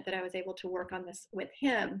fortunate that I was able to work on this with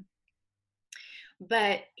him.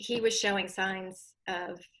 But he was showing signs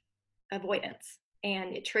of avoidance,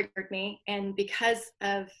 and it triggered me. And because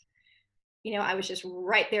of, I was just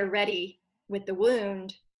right there ready with the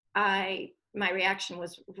wound, my reaction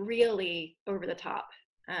was really over the top.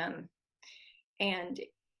 And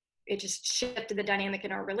it just shifted the dynamic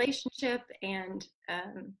in our relationship. And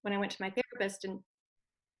when I went to my therapist, and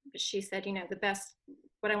she said,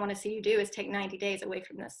 what I want to see you do is take 90 days away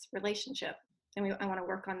from this relationship. And I want to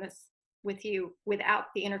work on this with you without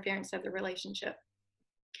the interference of the relationship.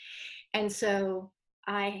 And so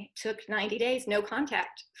I took 90 days, no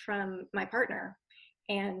contact from my partner.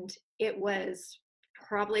 And it was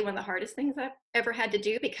probably one of the hardest things I've ever had to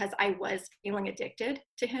do, because I was feeling addicted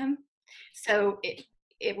to him. So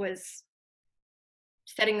it was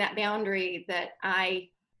setting that boundary that I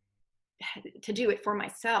had to do it for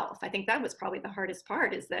myself. I think that was probably the hardest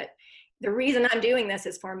part, is that the reason I'm doing this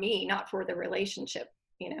is for me, not for the relationship,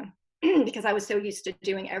 because I was so used to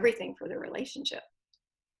doing everything for the relationship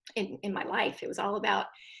in my life. It was all about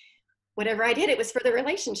whatever I did, it was for the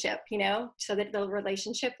relationship, so that the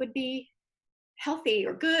relationship would be healthy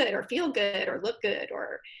or good or feel good or look good,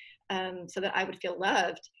 or so that I would feel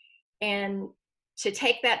loved. And to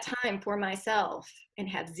take that time for myself and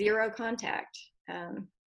have zero contact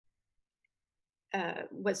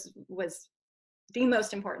was the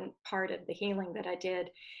most important part of the healing that I did.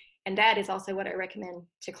 And that is also what I recommend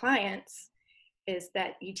to clients, is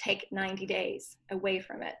that you take 90 days away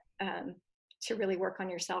from it to really work on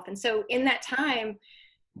yourself. And so in that time,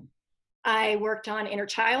 I worked on inner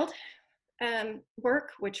child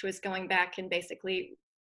work, which was going back and basically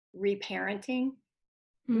reparenting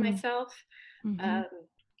myself. Mm-hmm.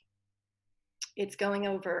 It's going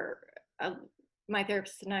over, my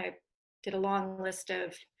therapist and I did a long list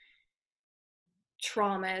of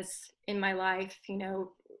traumas in my life,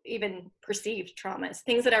 even perceived traumas,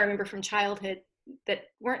 things that I remember from childhood that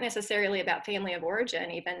weren't necessarily about family of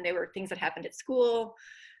origin. Even they were things that happened at school,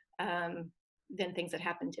 then things that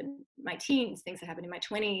happened in my teens, things that happened in my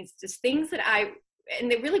 20s, just things that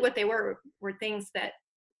what they were things that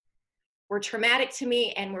were traumatic to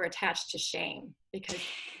me and were attached to shame, because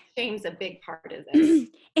shame's a big part of this.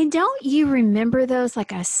 And don't you remember those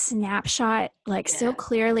like a snapshot, so Yeah.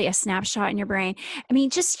 clearly, a snapshot in your brain? I mean,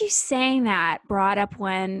 just you saying that brought up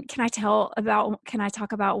one. Can I talk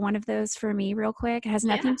about one of those for me real quick? It has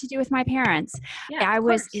nothing to do with my parents. Yeah, I of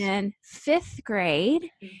was course. in 5th grade,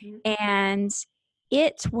 and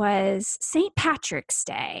it was St. Patrick's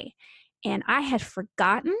Day, and I had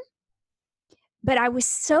forgotten. But I was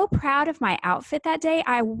so proud of my outfit that day.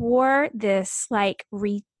 I wore this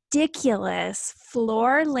ridiculous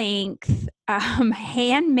floor length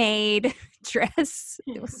handmade dress.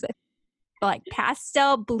 It was like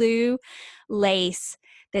pastel blue lace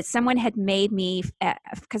that someone had made me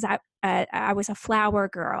because I was a flower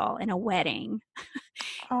girl in a wedding.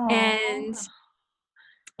 Oh, And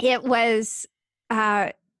it was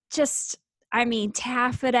just, I mean,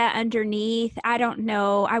 taffeta underneath. I don't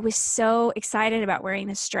know. I was so excited about wearing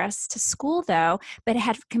this dress to school, though, but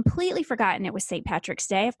had completely forgotten it was St. Patrick's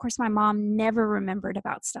Day. Of course, my mom never remembered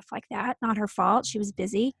about stuff like that. Not her fault. She was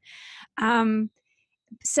busy.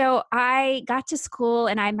 So I got to school,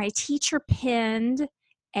 and my teacher pinned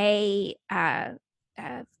a, a,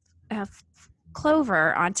 a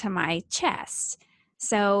clover onto my chest.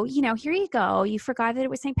 So, here you go. You forgot that it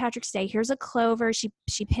was St. Patrick's Day. Here's a clover. She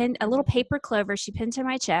pinned a little paper clover. She pinned to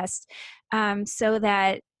my chest, so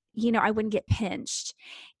that, I wouldn't get pinched.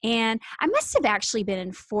 And I must have actually been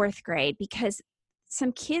in 4th grade, because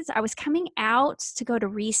some kids, I was coming out to go to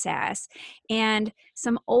recess, and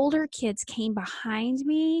some older kids came behind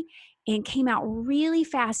me and came out really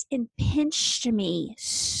fast and pinched me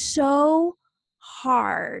so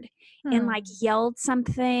hard and like yelled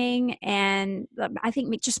something, and I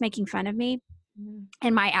think just making fun of me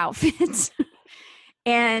and my outfits.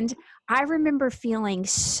 And I remember feeling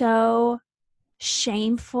so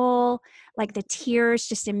shameful, like the tears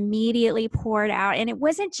just immediately poured out. And it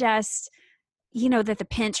wasn't just, that the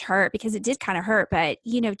pinch hurt, because it did kind of hurt, but,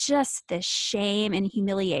 just the shame and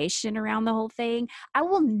humiliation around the whole thing. I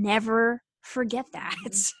will never forget that.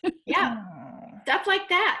 Yeah. Stuff like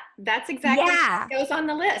that. That's exactly what goes on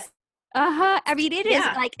the list. I mean, it is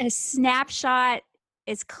like a snapshot,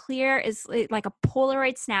 as clear as like a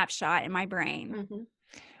Polaroid snapshot in my brain. Mm-hmm.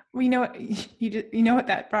 Well, you know what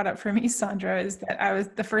that brought up for me, Sandra, is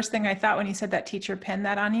that the first thing I thought when you said that teacher pinned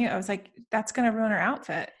that on you, I was like, that's going to ruin her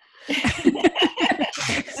outfit.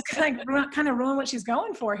 It's kind of ruin what she's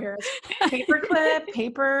going for here. Paper,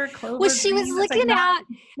 clover. Well, she was looking out.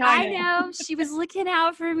 I know she was looking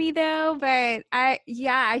out for me, though. But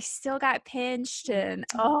I still got pinched, and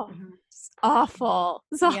it's awful.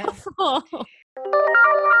 It's awful.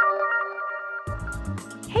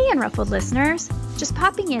 Hey, Unruffled listeners. Just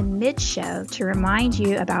popping in mid-show to remind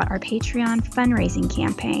you about our Patreon fundraising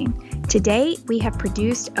campaign. To date, we have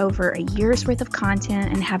produced over a year's worth of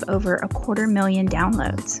content and have over 250,000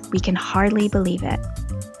 downloads. We can hardly believe it.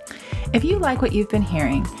 If you like what you've been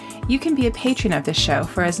hearing, you can be a patron of the show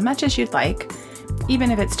for as much as you'd like,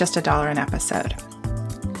 even if it's just $1 an episode.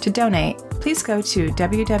 To donate, please go to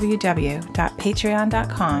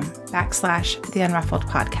www.patreon.com/The Unruffled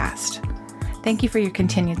Podcast. Thank you for your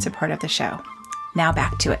continued support of the show. Now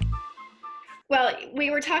back to it. Well,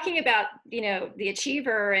 we were talking about, the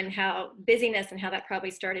achiever and how busyness and how that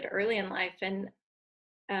probably started early in life. And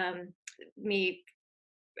me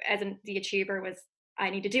as the achiever was, I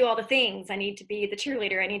need to do all the things. I need to be the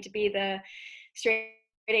cheerleader. I need to be the straight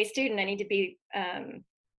A student. I need to be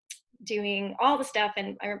doing all the stuff.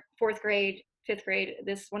 And 4th grade, 5th grade,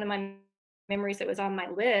 one of my memories that was on my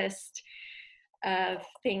list of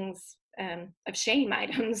things, of shame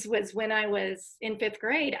items, was when I was in 5th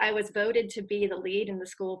grade. I was voted to be the lead in the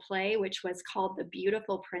school play, which was called The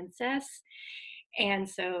Beautiful Princess. And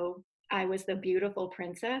so I was the beautiful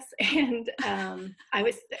princess, and I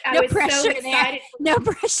was so excited. No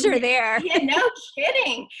pressure there. Yeah, no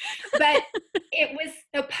kidding. But it was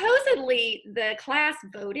supposedly the class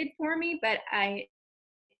voted for me, but I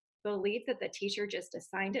believe that the teacher just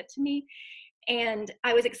assigned it to me. And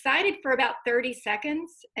I was excited for about 30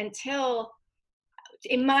 seconds until,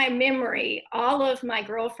 in my memory, all of my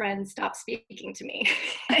girlfriends stopped speaking to me.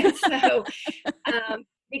 And so,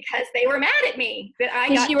 because they were mad at me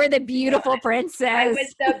that you were the beautiful princess. I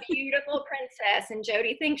was the beautiful princess, and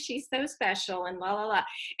Jodi thinks she's so special, and la la la.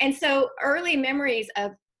 And so, early memories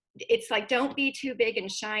of, it's like, don't be too big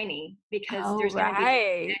and shiny, because there's going to be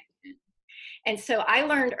connection. And so I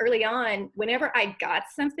learned early on, whenever I got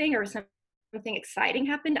something or something exciting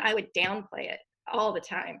happened, I would downplay it all the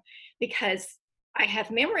time, because I have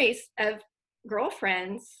memories of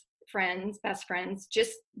girlfriends, friends, best friends,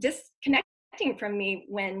 just disconnecting from me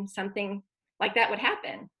when something like that would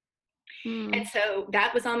happen. And so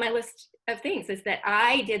that was on my list of things, is that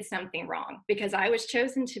I did something wrong because I was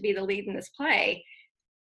chosen to be the lead in this play,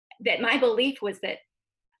 that my belief was that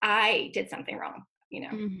I did something wrong,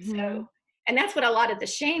 So, and that's what a lot of the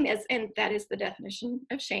shame is. And that is the definition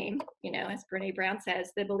of shame. As Brene Brown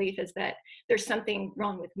says, the belief is that there's something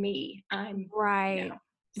wrong with me. I'm right.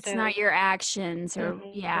 It's not your actions, or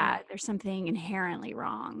there's something inherently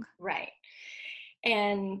wrong. Right.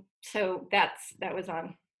 And so that was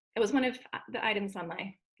one of the items on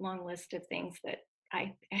my long list of things that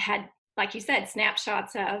I had, like you said,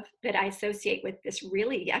 snapshots of, that I associate with this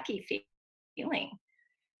really yucky feeling.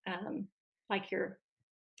 like your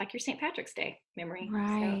St. Patrick's Day memory. So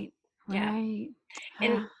Right. yeah, Right.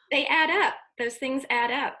 and they add up. Those things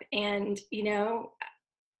add up, and you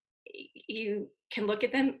can look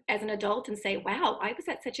at them as an adult and say, "Wow, why was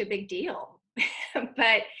that such a big deal?"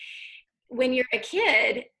 But when you're a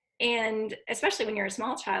kid, and especially when you're a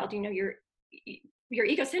small child, you're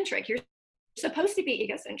egocentric. You're supposed to be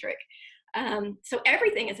egocentric. So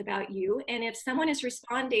everything is about you. And if someone is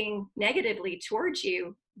responding negatively towards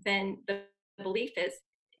you, then the belief is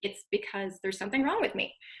it's because there's something wrong with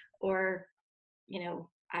me, or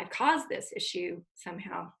I've caused this issue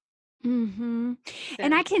somehow. Mm-hmm.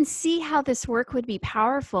 And I So can see how this work would be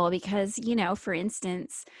powerful because, for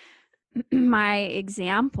instance, my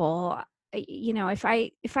example,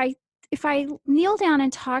 if I kneel down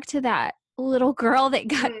and talk to that little girl that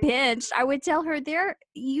got mm, pinched, I would tell her,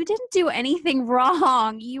 you didn't do anything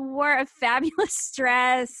wrong. You wore a fabulous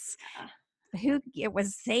dress. It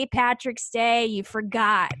was St. Patrick's Day. You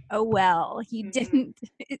forgot. Oh well, you mhm. didn't.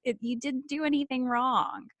 You didn't do anything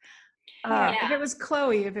wrong. Yeah, If it was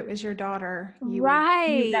Chloe, if it was your daughter, that's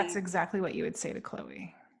Right. exactly what you would say to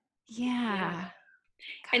Chloe. yeah. Yeah.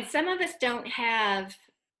 And some of us don't have,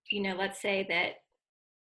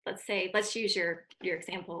 let's use your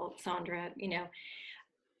example, Sandra.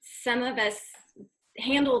 Some of us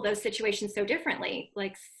handle those situations so differently.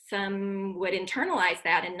 Like some would internalize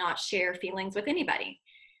that and not share feelings with anybody,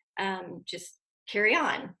 just carry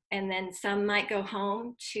on. And then some might go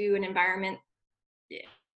home to an environment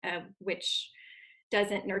which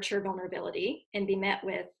doesn't nurture vulnerability and be met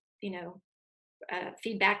with,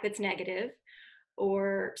 feedback that's negative.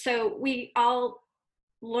 Or so we all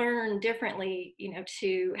learn differently,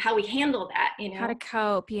 to how we handle that. How to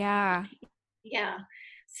cope. Yeah. Yeah.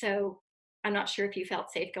 So I'm not sure if you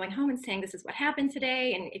felt safe going home and saying, this is what happened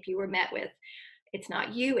today. And if you were met with, it's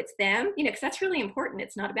not you, it's them, because that's really important.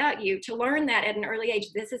 It's not about you. To learn that at an early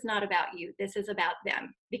age, this is not about you, this is about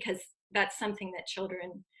them, because that's something that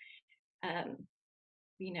children, um,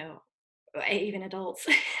 you know, even adults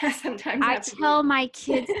sometimes I have to do. tell my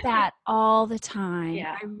kids that all the time.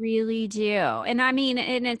 Yeah. I really do. And I mean,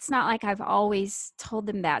 and it's not like I've always told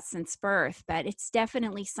them that since birth, but it's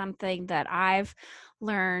definitely something that I've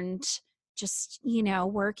learned just,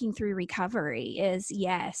 working through recovery is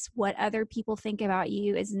yes, what other people think about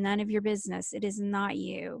you is none of your business. It is not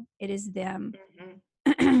you, it is them.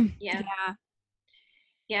 Hmm. Yeah. Yeah.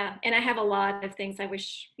 Yeah. And I have a lot of things I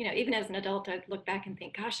wish, even as an adult, I'd look back and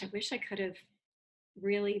think, gosh, I wish I could have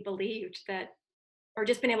really believed that, or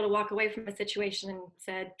just been able to walk away from a situation and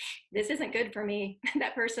said, this isn't good for me.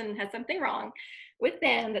 That person has something wrong with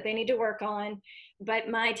them that they need to work on. But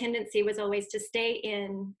my tendency was always to stay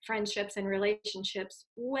in friendships and relationships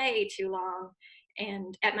way too long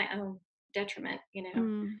and at my own detriment,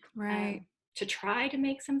 Right. to try to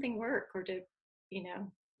make something work, or to, you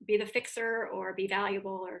know, be the fixer or be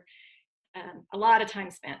valuable, or a lot of time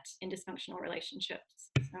spent in dysfunctional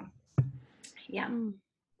relationships. So, yeah. Mm.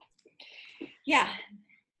 Yeah.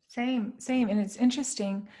 Same. And it's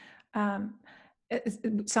interesting. Um,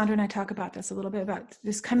 Sandra and I talk about this a little bit about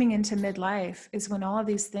this coming into midlife is when all of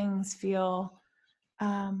these things feel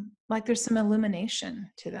like there's some illumination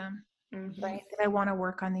to them, Mm-hmm. right? That I want to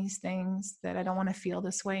work on these things, that I don't want to feel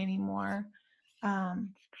this way anymore,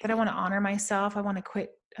 that I want to honor myself. I want to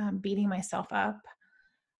quit beating myself up.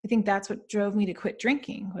 I think that's what drove me to quit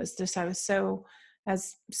drinking, was just I was so,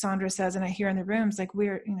 as Sandra says, and I hear in the rooms, like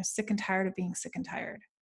we're sick and tired of being sick and tired.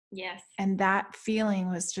 Yes. And that feeling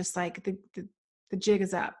was just like the jig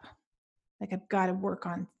is up. Like I've got to work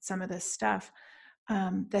on some of this stuff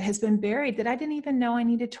that has been buried that I didn't even know I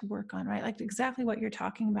needed to work on, right? Like exactly what you're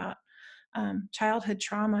talking about. Childhood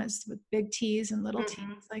traumas with big T's and little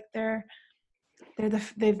Mm-hmm. T's, like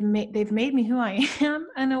they've made me who I am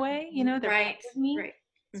in a way, they're part Right. of me. Right.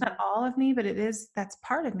 It's Mm-hmm. not all of me, but that's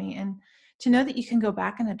part of me. And to know that you can go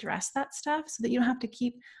back and address that stuff so that you don't have to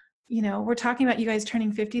keep, we're talking about you guys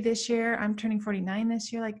turning 50 this year. I'm turning 49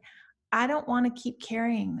 this year. Like, I don't want to keep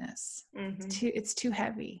carrying this. Mm-hmm. It's too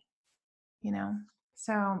heavy,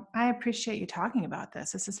 So I appreciate you talking about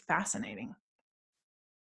this. This is fascinating.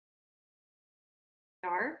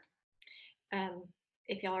 Um,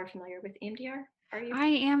 if y'all are familiar with EMDR, are you? I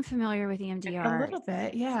am familiar with A EMDR. little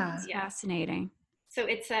bit, yeah. It's fascinating. So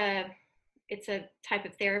it's a type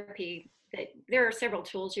of therapy that there are several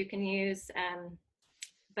tools you can use,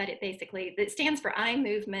 but it stands for eye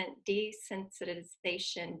movement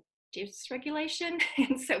desensitization dysregulation.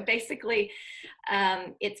 And so basically,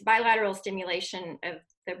 it's bilateral stimulation of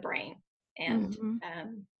the brain, and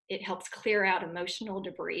Mm-hmm. it helps clear out emotional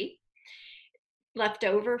debris left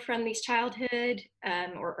over from these childhood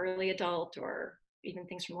or early adult or even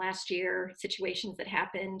things from last year, situations that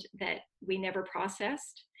happened that we never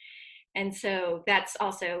processed. And so that's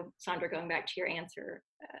also, Sandra, going back to your answer,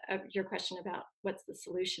 your question about what's the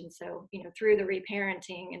solution. So, through the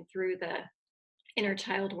reparenting and through the inner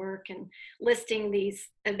child work and listing these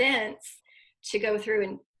events to go through,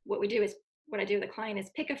 and what I do with a client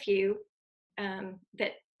is pick a few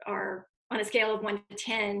that are on a scale of 1 to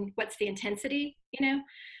 10, what's the intensity, and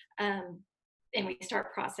we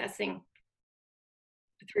start processing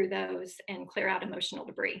through those and clear out emotional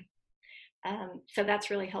debris. So that's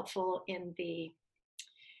really helpful in the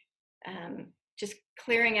just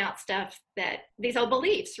clearing out stuff, that these old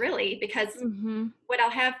beliefs, really, because what I'll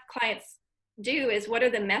have clients do is, what are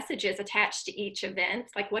the messages attached to each event?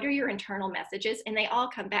 Like, what are your internal messages? And they all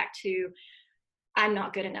come back to, I'm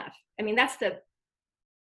not good enough. I mean, that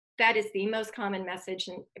is the most common message,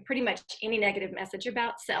 and pretty much any negative message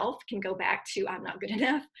about self can go back to, I'm not good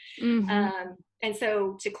enough. And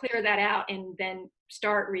so to clear that out and then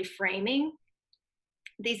start reframing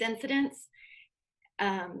these incidents,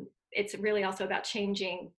 it's really also about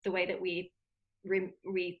changing the way that we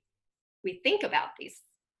think about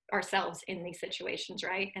ourselves in these situations,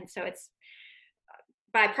 right? And so it's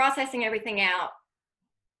by processing everything out,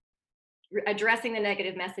 addressing the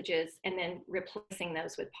negative messages, and then replacing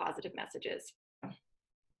those with positive messages.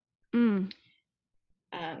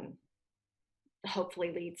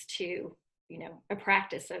 Hopefully leads to, a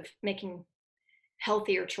practice of making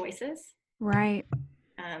healthier choices. Right.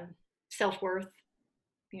 Self-worth,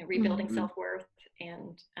 rebuilding self-worth,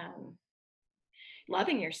 and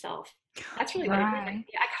loving yourself. That's really what it is.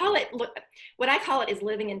 What I call it is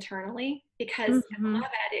living internally, because as a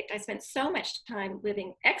love addict, I spent so much time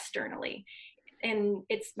living externally, and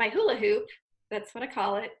it's my hula hoop. That's what I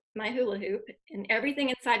call it, my hula hoop. And everything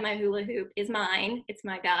inside my hula hoop is mine. It's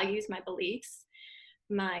my values, my beliefs,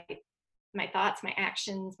 my thoughts, my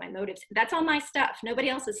actions, my motives. That's all my stuff. Nobody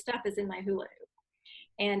else's stuff is in my hula hoop.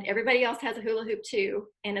 And everybody else has a hula hoop too.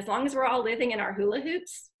 And as long as we're all living in our hula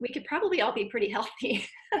hoops, we could probably all be pretty healthy.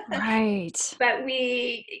 Right. But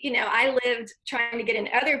I lived trying to get in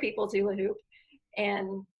other people's hula hoop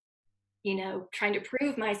and, trying to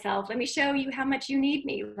prove myself. Let me show you how much you need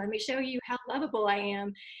me. Let me show you how lovable I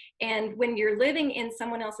am. And when you're living in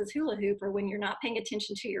someone else's hula hoop, or when you're not paying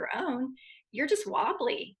attention to your own, you're just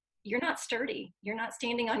wobbly. You're not sturdy. You're not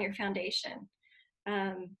standing on your foundation.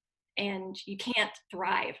 And you can't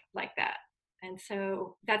thrive like that. And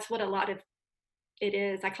so that's what a lot of it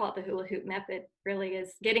is. I call it the hula hoop method, really,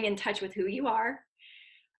 is getting in touch with who you are.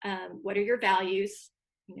 What are your values?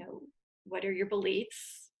 What are your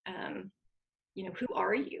beliefs? Who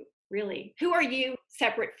are you, really? Who are you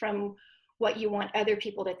separate from what you want other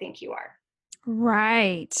people to think you are?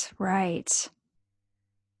 Right.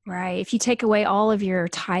 If you take away all of your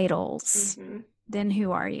titles, then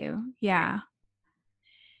who are you? Yeah.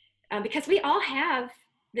 Because we all have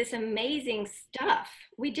this amazing stuff.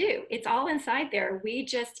 We do. It's all inside there. We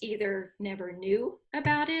just either never knew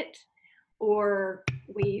about it or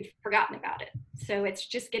we've forgotten about it. So it's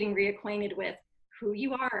just getting reacquainted with who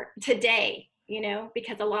you are today,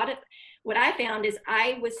 because a lot of what I found is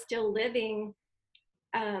I was still living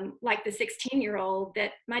like the 16-year-old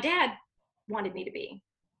that my dad wanted me to be,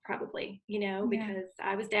 probably, because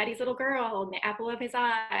I was daddy's little girl and the apple of his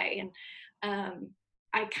eye. And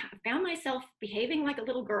I found myself behaving like a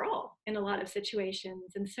little girl in a lot of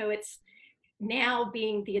situations. And so it's now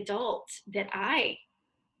being the adult that I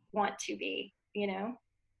want to be,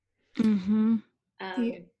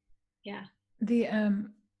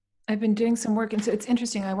 I've been doing some work, and so it's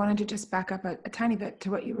interesting. I wanted to just back up a tiny bit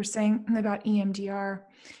to what you were saying about EMDR,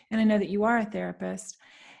 and I know that you are a therapist.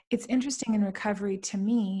 It's interesting in recovery to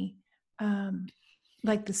me,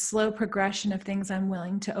 like the slow progression of things I'm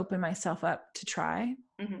willing to open myself up to try.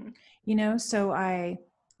 So I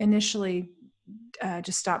initially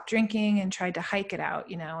just stopped drinking and tried to hike it out,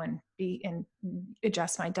 and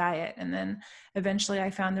adjust my diet, and then eventually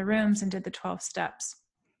I found the rooms and did the 12 steps.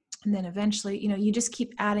 And then eventually, you just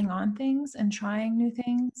keep adding on things and trying new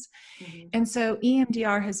things. And so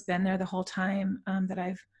EMDR has been there the whole time that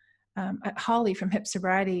I've, Holly from Hip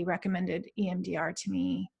Sobriety recommended EMDR to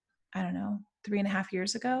me, I don't know, 3.5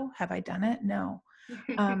 years ago. Have I done it? No.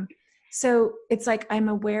 So it's like, I'm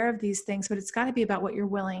aware of these things, but it's got to be about what you're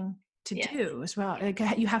willing to do as well. Like,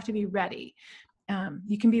 you have to be ready.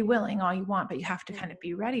 You can be willing all you want, but you have to kind of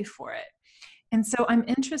be ready for it. And so I'm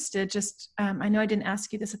interested, I know I didn't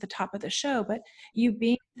ask you this at the top of the show, but you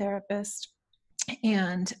being a therapist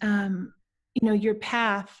and, your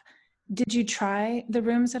path, did you try the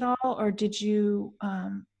rooms at all? Or did you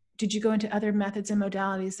did you go into other methods and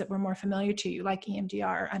modalities that were more familiar to you, like EMDR,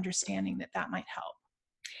 or understanding that that might help?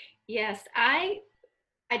 Yes, I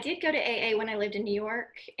did go to AA when I lived in New York,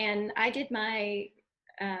 and I did my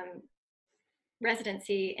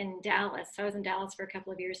residency in Dallas. So I was in Dallas for a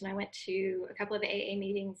couple of years, and I went to a couple of AA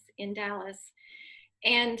meetings in Dallas.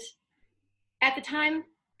 And at the time,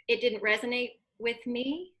 it didn't resonate with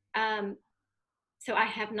me. So I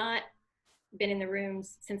have not been in the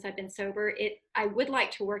rooms since I've been sober. I would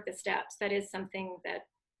like to work the steps. That is something that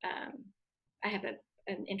I have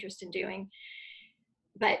an interest in doing.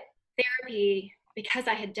 But therapy, because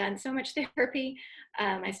I had done so much therapy,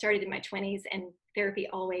 I started in my 20s, and therapy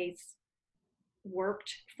always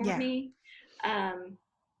worked for me.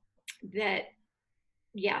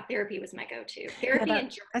 Therapy was my go-to. Therapy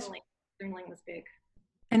and journaling. Journaling was big.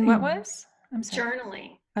 And what was? I'm sorry.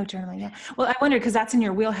 Journaling. Oh, journaling. Yeah. Well, I wondered because that's in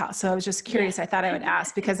your wheelhouse. So I was just curious. I thought I would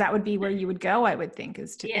ask because that would be where you would go, I would think,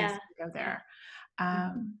 is to go there.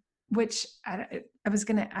 Which I was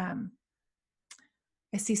going to,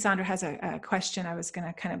 I see Sandra has a question. I was going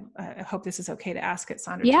to kind of, I hope this is okay to ask it,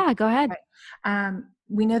 Sandra. Yeah, go ahead. But,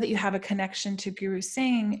 we know that you have a connection to Guru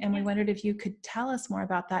Singh, and we wondered if you could tell us more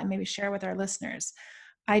about that and maybe share with our listeners.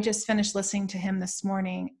 I just finished listening to him this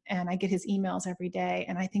morning, and I get his emails every day,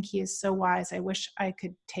 and I think he is so wise. I wish I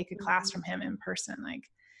could take a class from him in person. Like,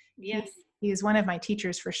 he is one of my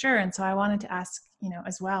teachers for sure. And so I wanted to ask,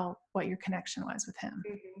 as well, what your connection was with him.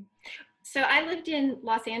 Mm-hmm. So I lived in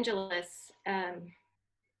Los Angeles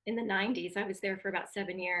in the 90s. I was there for about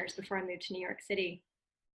 7 years before I moved to New York City.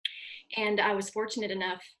 And I was fortunate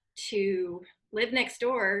enough to live next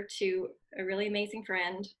door to a really amazing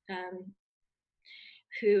friend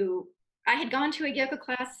who I had gone to a yoga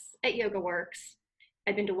class at Yoga Works.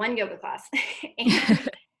 I'd been to one yoga class.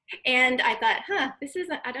 and I thought, this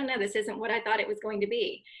isn't what I thought it was going to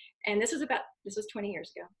be. And this was 20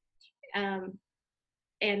 years ago.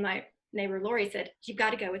 And my neighbor Lori said, you've got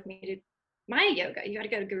to go with me to my yoga. You got to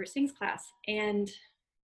go to Guru Singh's class. And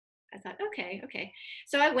I thought, okay.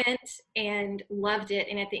 So I went and loved it.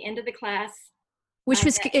 And at the end of the class, which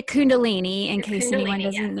was Kundalini, in case anyone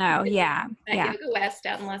doesn't know. Yeah. Yoga West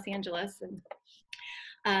out in Los Angeles.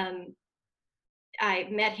 And I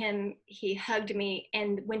met him. He hugged me.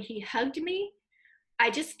 And when he hugged me,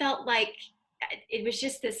 I just felt like it was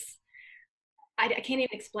just this, I can't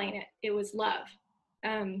even explain it. It was love.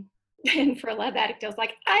 And for a love addict, I was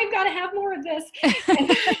like, I've got to have more of this.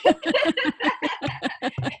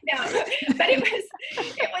 No, but it was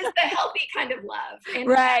the healthy kind of love. And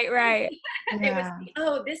right. It was,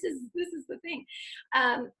 this is the thing.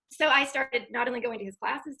 So I started not only going to his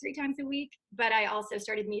classes 3 times a week, but I also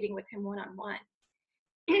started meeting with him one-on-one.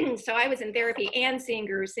 So I was in therapy and seeing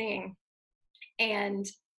Guru Singh. And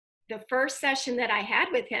the first session that I had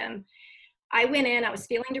with him, I went in, I was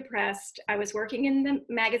feeling depressed. I was working in the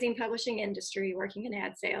magazine publishing industry, working in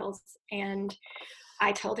ad sales. And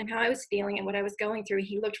I told him how I was feeling and what I was going through.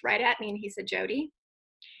 He looked right at me and he said, Jodi,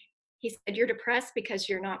 he said, you're depressed because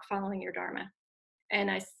you're not following your Dharma.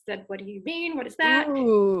 And I said, what do you mean? What is that?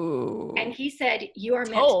 Ooh. And he said, you are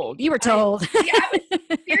told. You were told. I was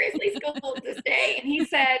seriously schooled this day. And he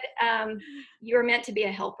said, you are meant to be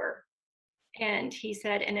a helper. And he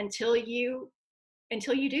said, and until you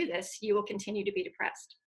do this, you will continue to be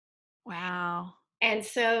depressed. Wow. And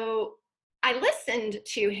so I listened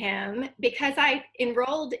to him because I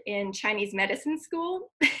enrolled in Chinese medicine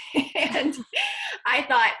school. And I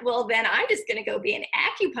thought, well, then I'm just going to go be an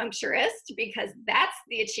acupuncturist because that's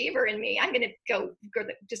the achiever in me. I'm going to go for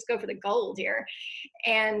the gold here.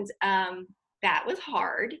 And that was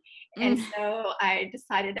hard. And so I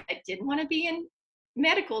decided I didn't want to be in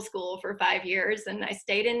medical school for 5 years. And I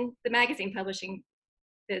stayed in the magazine publishing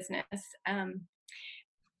business.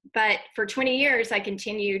 But for 20 years, I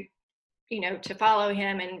continued, to follow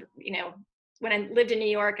him. And, when I lived in New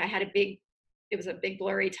York, it was a big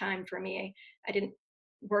blurry time for me. I didn't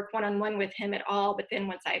work one-on-one with him at all. But then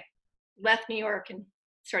once I left New York and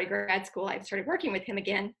started grad school, I started working with him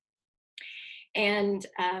again. And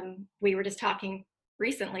we were just talking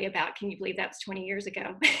recently about, can you believe that was 20 years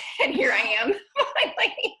ago? And here I am,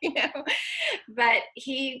 finally, But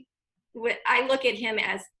I look at him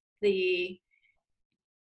as I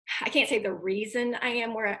can't say the reason I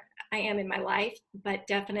am where I am in my life, but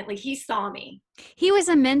definitely he saw me. He was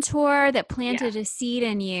a mentor that planted a seed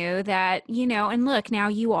in you that, and look, now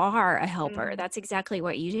you are a helper. Mm-hmm. That's exactly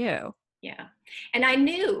what you do. Yeah. And I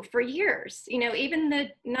knew for years, even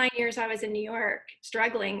the 9 years I was in New York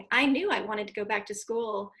struggling, I knew I wanted to go back to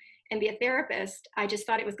school and be a therapist. I just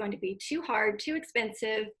thought it was going to be too hard, too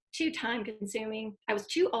expensive, too time consuming. I was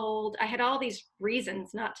too old. I had all these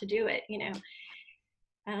reasons not to do it,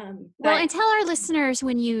 Well, and tell our listeners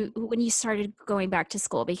when you started going back to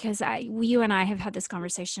school, because you and I have had this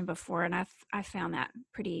conversation before, and I found that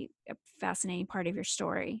pretty fascinating part of your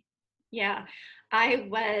story. Yeah, I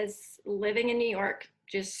was living in New York,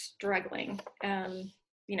 just struggling. On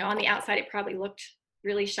the outside, it probably looked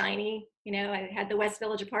really shiny. I had the West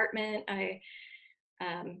Village apartment. I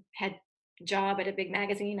had a job at a big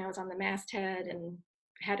magazine. I was on the masthead and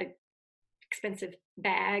had a expensive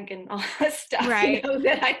bag and all this stuff, right.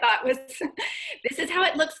 That I thought was, this is how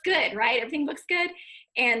it looks good, right? Everything looks good.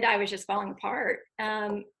 And I was just falling apart.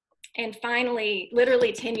 And finally,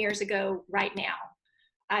 literally 10 years ago, right now,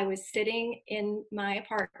 I was sitting in my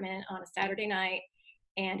apartment on a Saturday night,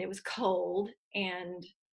 and it was cold. And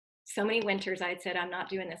so many winters I had said, I'm not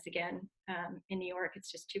doing this again in New York.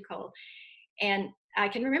 It's just too cold. And I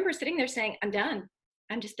can remember sitting there saying, I'm done.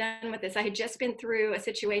 I'm just done with this. I had just been through a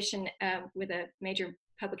situation with a major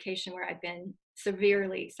publication where I'd been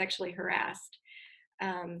severely sexually harassed,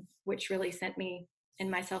 which really sent me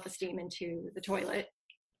and my self-esteem into the toilet.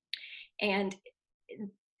 And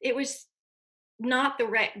it was not the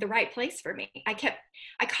right place for me. I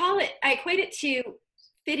equate it to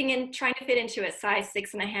trying to fit into a size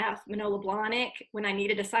 6.5 Manolo Blahnik when I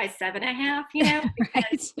needed a size 7.5,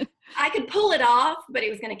 because right. I could pull it off, but it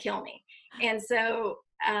was going to kill me. And so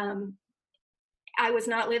I was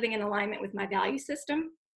not living in alignment with my value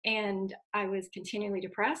system, and I was continually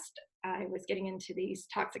depressed. I was getting into these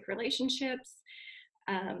toxic relationships.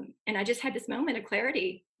 And I just had this moment of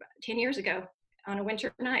clarity 10 years ago on a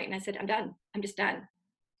winter night. And I said, I'm done. I'm just done.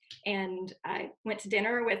 And I went to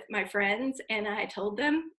dinner with my friends, and I told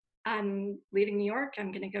them, I'm leaving New York.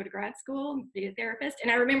 I'm going to go to grad school, be a therapist.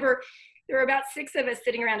 And I remember there were about 6 of us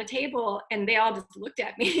sitting around a table, and they all just looked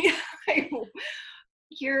at me.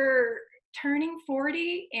 You're turning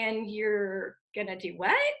 40 and you're going to do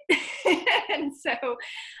what? And so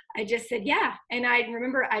I just said, yeah. And I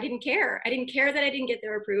remember I didn't care. I didn't care that I didn't get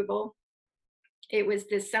their approval. It was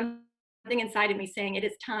this something inside of me saying, it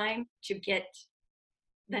is time to get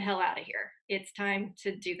the hell out of here. It's time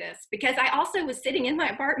to do this. Because I also was sitting in my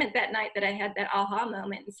apartment that night that I had that aha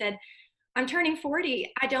moment and said, I'm turning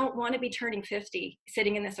 40. I don't want to be turning 50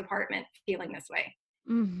 sitting in this apartment feeling this way.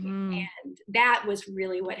 Mm-hmm. And that was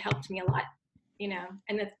really what helped me a lot,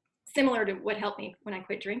 and that's similar to what helped me when I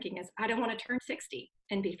quit drinking is I don't want to turn 60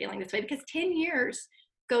 and be feeling this way, because 10 years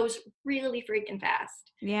goes really freaking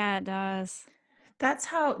fast. Yeah, it does. That's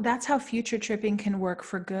how future tripping can work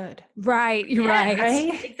for good. Right. You're Yes,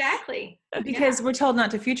 right. Exactly. Because we're told not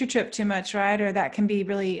to future trip too much, right? Or that can be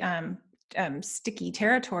really sticky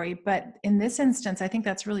territory. But in this instance, I think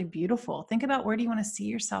that's really beautiful. Think about, where do you want to see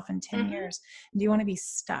yourself in 10 years? Do you want to be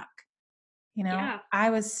stuck? Yeah.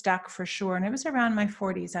 I was stuck for sure. And it was around my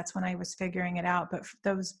 40s. That's when I was figuring it out. But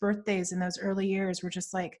those birthdays in those early years were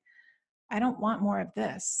just like, I don't want more of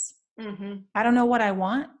this. Mm-hmm. I don't know what I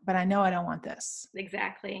want, but I know I don't want this.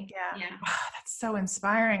 Exactly. Yeah. Oh, that's so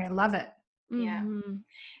inspiring. I love it. Mm-hmm.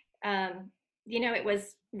 Yeah. It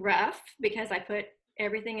was rough because I put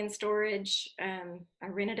everything in storage. I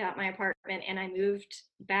rented out my apartment, and I moved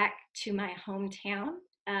back to my hometown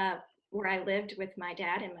where I lived with my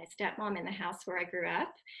dad and my stepmom in the house where I grew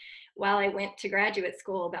up, while I went to graduate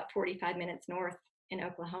school about 45 minutes north in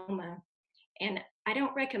Oklahoma. And I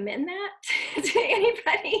don't recommend that to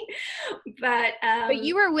anybody, but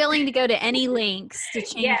you were willing to go to any lengths to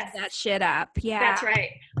change yes, that shit up. Yeah, that's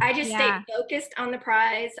right. I just stayed focused on the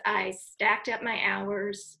prize. I stacked up my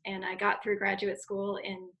hours, and I got through graduate school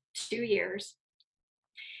in 2 years.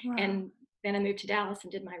 Wow. And then I moved to Dallas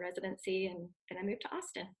and did my residency, and then I moved to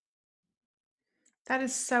Austin. That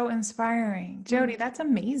is so inspiring. Jodi, that's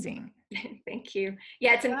amazing. Thank you.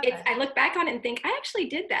 Yeah, I look back on it and think I actually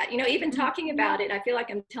did that. Even talking about it, I feel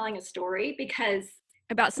like I'm telling a story because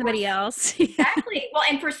about somebody else. Exactly. Well,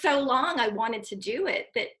 and for so long I wanted to do it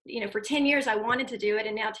that, for 10 years I wanted to do it.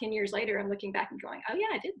 And now 10 years later, I'm looking back and going, oh yeah,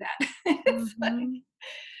 I did that.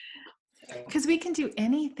 Because we can do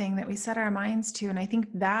anything that we set our minds to. And I think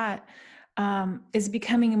that is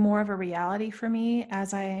becoming more of a reality for me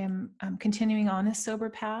as I am continuing on a sober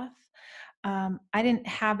path. I didn't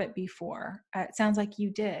have it before. It sounds like you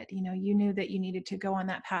did. You knew that you needed to go on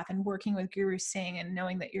that path, and working with Guru Singh and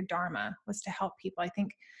knowing that your dharma was to help people. I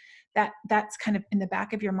think that's kind of in the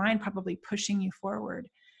back of your mind, probably pushing you forward.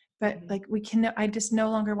 But I just no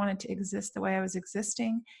longer wanted to exist the way I was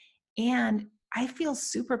existing. And I feel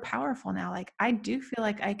super powerful now. Like, I do feel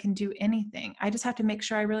like I can do anything. I just have to make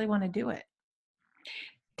sure I really want to do it.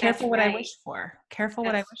 Careful what I wish for. Careful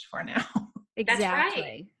what I wish for now. That's right.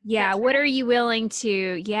 Exactly. Yeah. That's What right. are you willing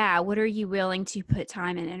to, what are you willing to put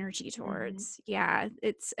time and energy Mm-hmm. towards? Yeah.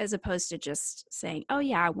 It's as opposed to just saying, oh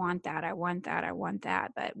yeah, I want that. I want that. I want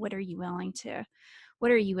that. But what are you willing to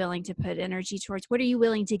put energy towards? What are you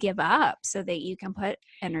willing to give up so that you can put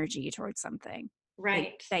energy towards something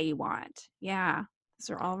Right. that you want? Yeah. Those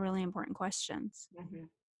are all really important questions. Mm-hmm.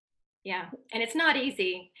 Yeah. And it's not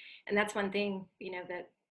easy. And that's one thing, that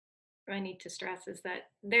I need to stress is that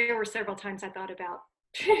there were several times I thought about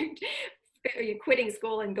quitting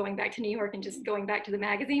school and going back to New York and just going back to the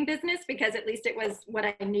magazine business, because at least it was what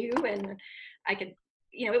I knew, and I could,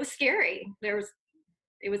 it was scary.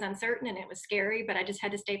 It was uncertain and it was scary, but I just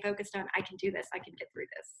had to stay focused on, I can do this. I can get through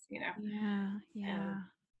this. Yeah. Yeah.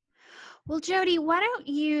 Well, Jodi, why don't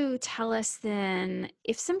you tell us then,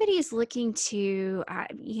 if somebody is looking to,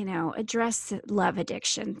 address love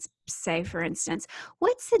addictions, say, for instance,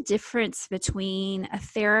 what's the difference between a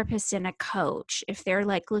therapist and a coach? If they're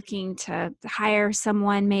like looking to hire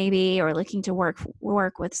someone maybe, or looking to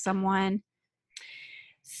work with someone?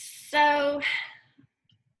 So,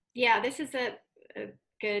 yeah, this is a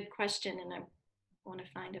good question, and I want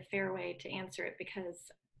to find a fair way to answer it, because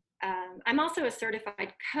I'm also a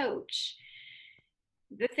certified coach.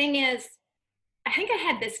 The thing is, I think I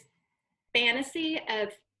had this fantasy of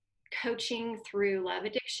coaching through love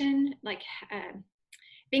addiction, like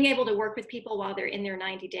being able to work with people while they're in their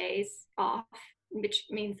 90 days off, which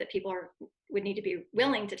means that people would need to be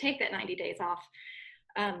willing to take that 90 days off,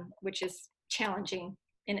 which is challenging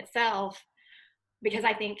in itself. Because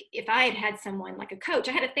I think if I had had someone like a coach,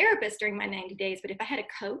 I had a therapist during my 90 days, but if I had a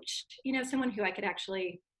coach, someone who I could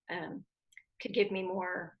actually could give me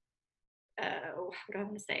more, what do I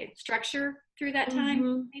want to say, structure through that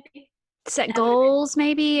time, maybe. Set goals,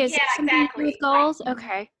 maybe? Is Yeah, it something to do with exactly. goals?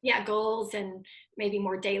 Okay. Yeah, goals, and maybe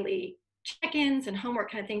more daily check-ins and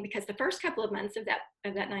homework kind of thing, because the first couple of months of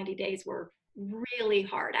that 90 days were really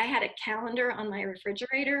hard. I had a calendar on my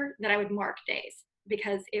refrigerator that I would mark days,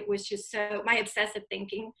 because it was just so, my obsessive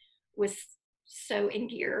thinking was so in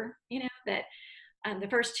gear, that the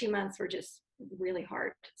first 2 months were just really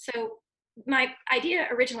hard. So my idea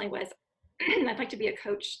originally was I'd like to be a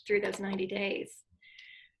coach through those 90 days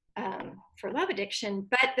for love addiction.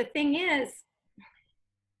 But the thing is,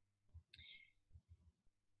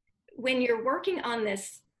 when you're working on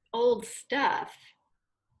this old stuff,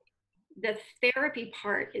 the therapy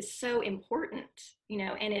part is so important,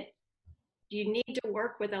 and you need to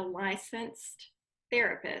work with a licensed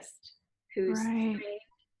therapist who's trained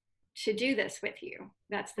to do this with you.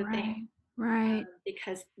 That's the thing. Right.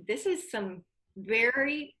 Because this is some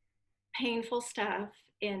very painful stuff,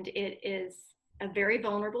 and it is a very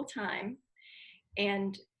vulnerable time.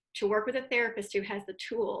 And to work with a therapist who has the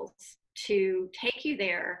tools to take you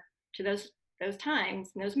there to those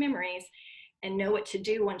times and those memories, and know what to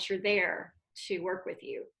do once you're there to work with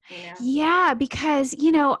you. Yeah, because,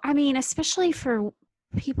 especially for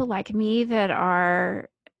people like me that are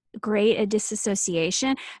great at disassociation.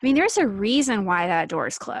 I mean, there's a reason why that door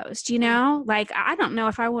is closed, like, I don't know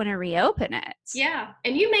if I want to reopen it. Yeah.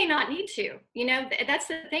 And you may not need to, that's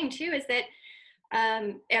the thing too, is that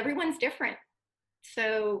everyone's different.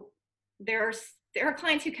 So there are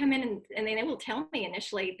clients who come in and they will tell me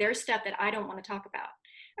initially there's stuff that I don't want to talk about.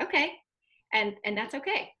 Okay. And that's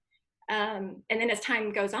okay. And then as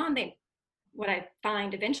time goes on, what I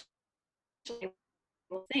find eventually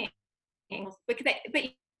will think, but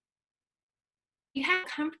you have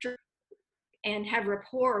comfort and have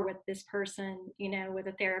rapport with this person, with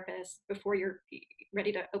a therapist, before you're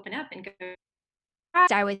ready to open up and go.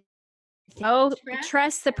 I would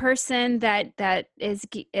trust the person that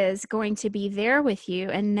is going to be there with you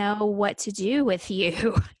and know what to do with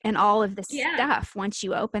you and all of this stuff once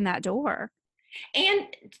you open that door. And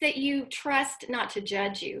that you trust not to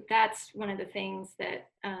judge you. That's one of the things that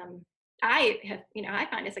I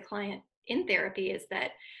find as a client in therapy, is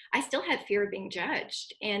that I still have fear of being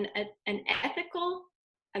judged. And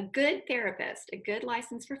a good therapist, a good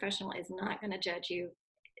licensed professional is not going to judge you,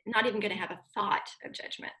 not even going to have a thought of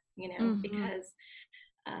judgment, because,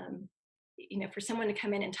 for someone to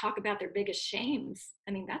come in and talk about their biggest shames,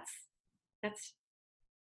 I mean, that's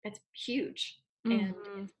huge. And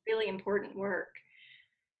it's really important work.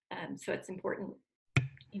 So it's important,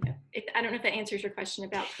 I don't know if that answers your question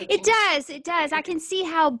about coaching. It does. I can see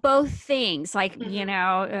how both things, like,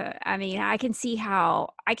 I mean, I can see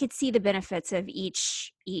the benefits of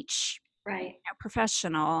each right.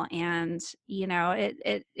 Professional, and,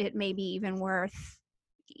 it may be even worth,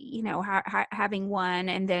 having one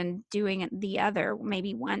and then doing the other.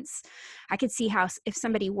 Maybe once I could see how if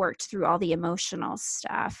somebody worked through all the emotional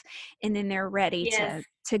stuff and then they're ready Yes,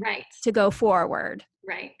 right. to go forward.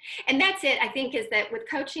 Right. And that's it. I think is that with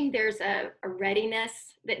coaching, there's a readiness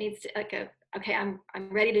that needs to okay, I'm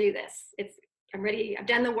ready to do this. I'm ready. I've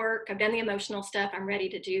done the work. I've done the emotional stuff. I'm ready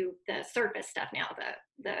to do the surface stuff now.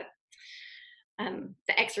 The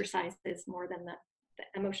exercises more than the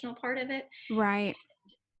emotional part of it. Right.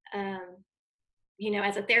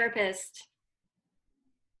 As a therapist,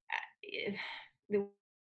 we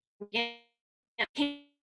can't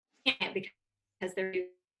because they're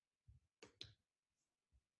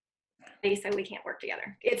so we can't work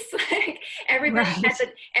together. It's like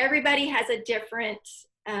everybody has a different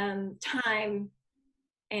time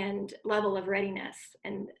and level of readiness,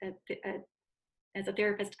 and as a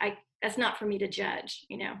therapist, that's not for me to judge,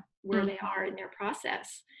 where they are in their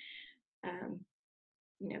process,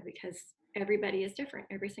 because everybody is different.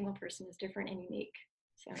 Every single person is different and unique.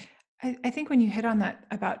 So I think when you hit on that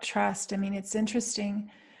about trust, I mean, it's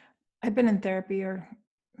interesting. I've been in therapy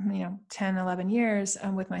 10, 11 years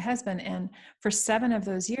with my husband. And for 7 of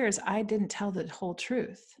those years, I didn't tell the whole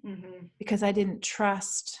truth because I didn't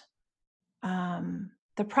trust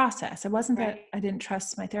the process. It wasn't that I didn't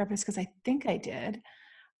trust my therapist, because I think I did.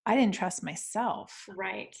 I didn't trust myself.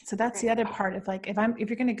 Right. So that's the other part of like, if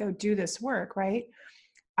you're going to go do this work, right?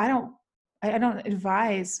 I don't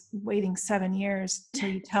advise waiting 7 years till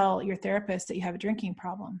you tell your therapist that you have a drinking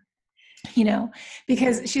problem,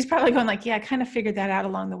 because she's probably going like, yeah, I kind of figured that out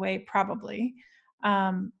along the way, probably.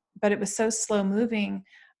 But it was so slow moving.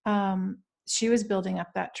 She was building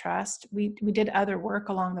up that trust. We did other work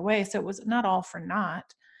along the way. So it was not all for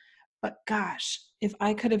naught, but gosh, if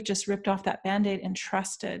I could have just ripped off that Band-Aid and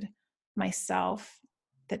trusted myself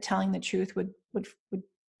that telling the truth would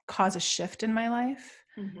cause a shift in my life.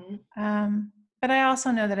 But I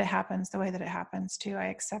also know that it happens the way that it happens too. I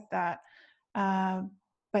accept that.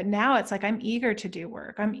 But now it's like, I'm eager to do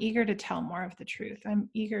work. I'm eager to tell more of the truth. I'm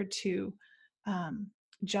eager to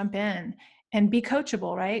jump in and be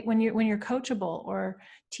coachable, right? When you're coachable or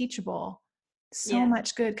teachable, so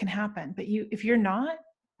much good can happen. But if you're not,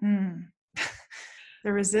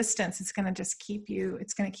 the resistance is going to just keep you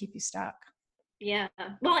stuck. Yeah.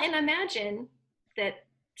 Well, and imagine that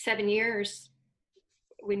 7 years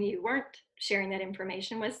when you weren't sharing that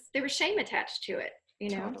information there was shame attached to it,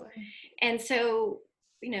 Totally. And so,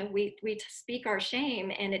 we speak our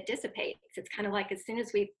shame and it dissipates. It's kind of like for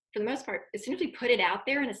the most part, as soon as we put it out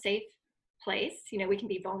there in a safe place, we can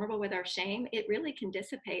be vulnerable with our shame. It really can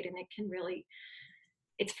dissipate, and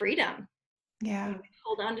it's freedom. Yeah. We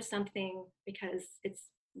hold on to something because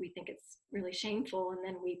we think it's really shameful, and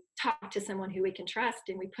then we talk to someone who we can trust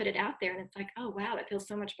and we put it out there, and it's like, oh wow, it feels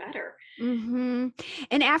so much better.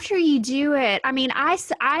 And after you do it, I mean, I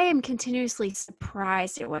am continuously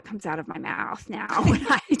surprised at what comes out of my mouth now when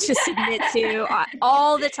I just admit to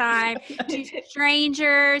all the time, to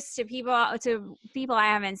strangers, to people I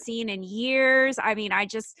haven't seen in years. I mean, I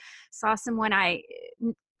just saw someone I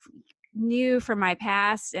knew from my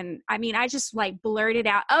past, and I mean, I just like blurted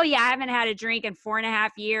out, oh yeah, I haven't had a drink in 4.5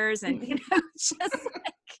 years, and just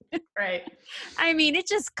like, right. I mean, it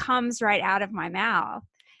just comes right out of my mouth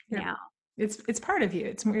now. It's part of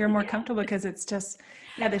you. You're more comfortable because it's just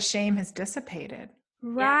the shame has dissipated.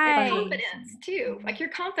 Right. And confidence too. Like, you're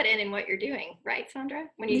confident in what you're doing, right, Sandra?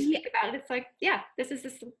 When you speak about it, it's like, this is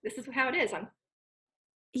how it is. And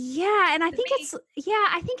I think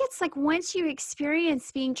it's like, once you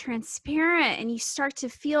experience being transparent and you start to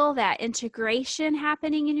feel that integration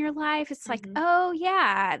happening in your life, it's like, oh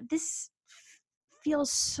yeah, this feels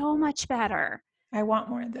so much better. I want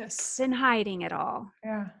more of this than hiding it all.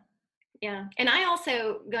 Yeah. And I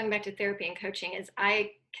also, going back to therapy and coaching, is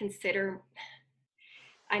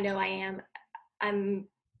I'm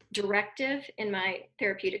directive in my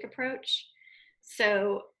therapeutic approach.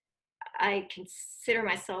 So I consider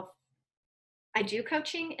myself, I do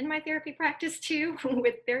coaching in my therapy practice too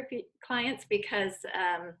with therapy clients, because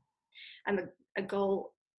I'm a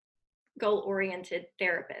goal-oriented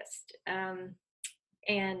therapist.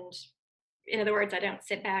 And in other words, I don't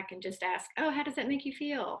sit back and just ask, oh, how does that make you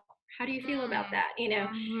feel? How do you feel about that?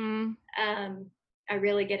 I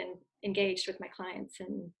really get engaged with my clients,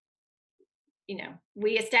 and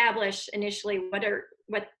we establish initially what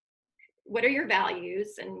are your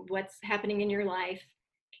values and what's happening in your life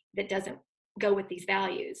that doesn't go with these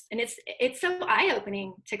values. And it's so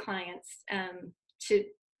eye-opening to clients to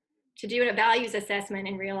do a values assessment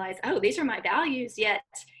and realize, oh, these are my values, yet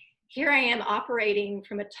here I am operating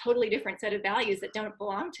from a totally different set of values that don't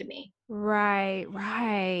belong to me. Right,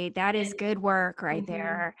 right. That is And good work right mhm.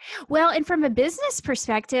 there. Well, and from a business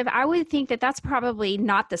perspective, I would think that that's probably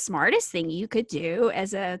not the smartest thing you could do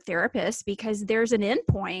as a therapist, because there's an end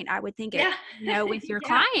point. I would think it, Yeah. with your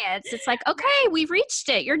Yeah. clients, it's like, okay, Right. we've reached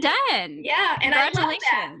it. You're done. Yeah. And I love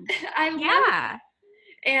that. Congratulations. I love Yeah. that.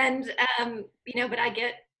 And, but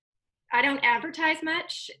I don't advertise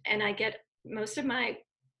much, and I get most of my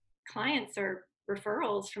clients are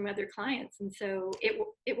referrals from other clients. And so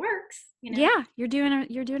it works. Yeah, you're doing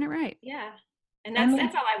it right. Yeah. And I mean,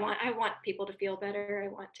 that's all I want. I want people to feel better.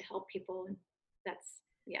 I want to help people. And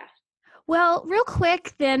yeah. Well, real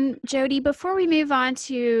quick then, Jodi, before we move on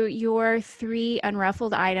to your 3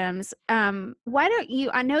 unruffled items, why don't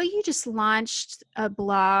I know you just launched a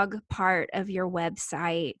blog part of your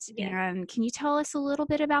website, Yes. and can you tell us a little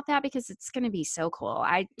bit about that? Because it's going to be so cool.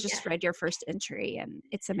 I just Yes. read your first entry and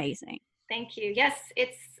it's amazing. Thank you. Yes,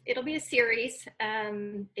 it'll be a series.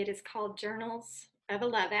 It is called Journals of a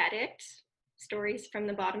Love Addict, Stories from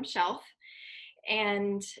the Bottom Shelf.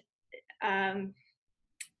 And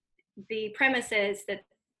the premise is that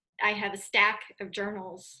I have a stack of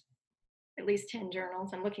journals, at least 10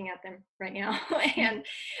 journals. I'm looking at them right now. And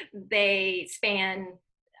they span,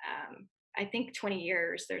 I think, 20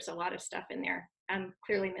 years. There's a lot of stuff in there. I'm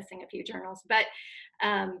clearly missing a few journals. But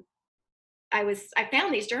I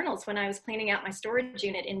found these journals when I was cleaning out my storage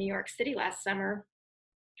unit in New York City last summer.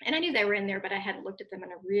 And I knew they were in there, but I hadn't looked at them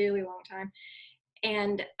in a really long time.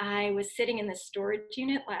 And I was sitting in the storage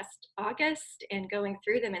unit last August and going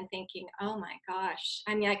through them and thinking, oh my gosh,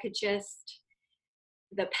 I mean, I could just,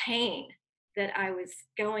 the pain that I was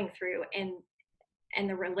going through, and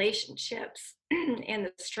the relationships and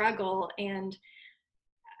the struggle, and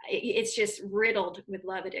it's just riddled with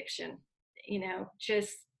love addiction,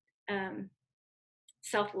 just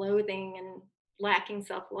self-loathing and lacking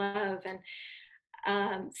self-love.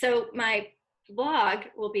 And so my blog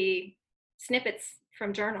will be snippets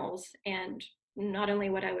from journals, and not only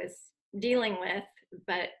what I was dealing with,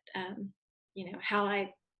 but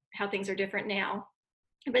how things are different now.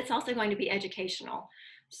 But it's also going to be educational.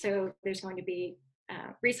 So there's going to be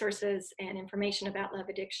resources and information about love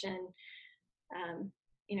addiction.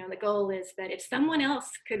 The goal is that if someone else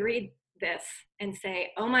could read this and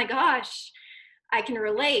say, "Oh my gosh, I can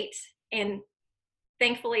relate," and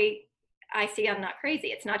thankfully I see I'm not crazy.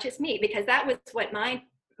 It's not just me, because that was what my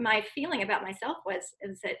feeling about myself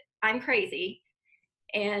is that I'm crazy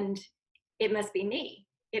and it must be me.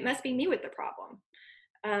 It must be me with the problem.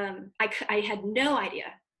 I had no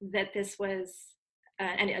idea that this was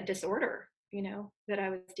a disorder, that I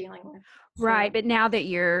was dealing with. Right, but now that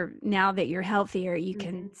you're healthier, you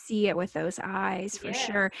can Mhm. see it with those eyes for Yes.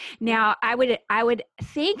 sure. Now, I would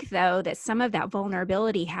think though that some of that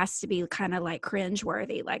vulnerability has to be kind of like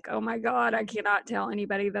cringeworthy, like, oh my God, I cannot tell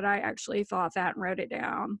anybody that I actually thought that and wrote it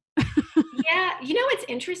down. Yeah, it's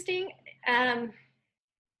interesting.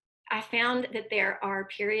 I found that there are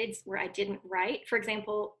periods where I didn't write. For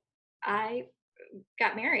example, I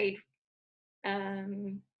got married.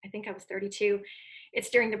 I think I was 32. It's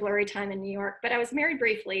during the blurry time in New York, but I was married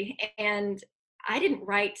briefly, and I didn't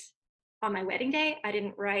write on my wedding day. I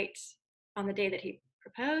didn't write on the day that he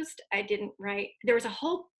proposed. I didn't write. There was a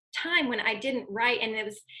whole time when I didn't write, and it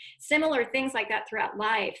was similar things like that throughout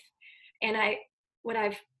life. And what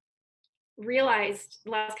I've realized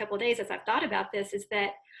the last couple of days as I've thought about this is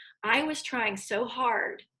that I was trying so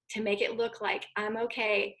hard to make it look like I'm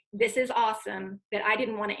okay, this is awesome, that I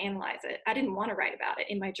didn't want to analyze it. I didn't want to write about it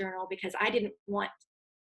in my journal because I didn't want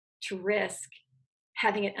to risk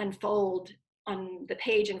having it unfold on the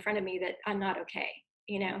page in front of me that I'm not okay.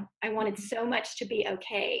 I wanted so much to be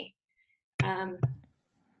okay.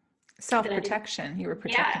 Self-protection. You were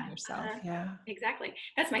protecting Yeah, yourself. Yeah. exactly.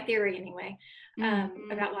 That's my theory anyway,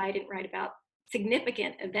 about why I didn't write about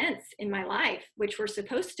significant events in my life, which were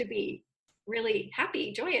supposed to be really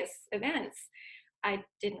happy, joyous events. I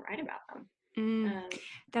didn't write about them.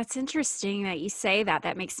 That's interesting that you say that.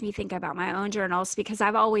 That makes me think about my own journals, because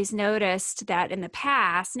I've always noticed that in the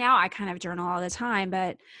past, now I kind of journal all the time,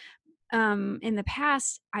 but in the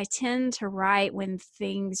past, I tend to write when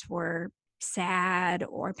things were sad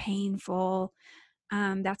or painful.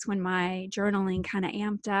 That's when my journaling kind of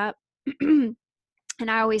amped up. And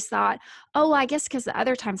I always thought, oh, I guess because the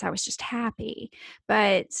other times I was just happy.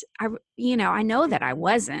 But I know that I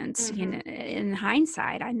wasn't, in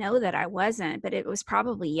hindsight, I know that I wasn't, but it was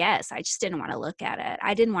probably yes. I just didn't want to look at it.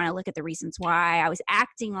 I didn't want to look at the reasons why. I was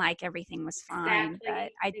acting like everything was fine,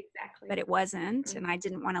 but it wasn't. And I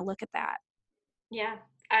didn't want to look at that. Yeah.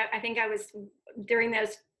 I think I was during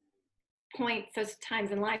those those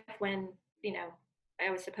times in life when, I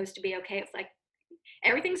was supposed to be okay. It's like,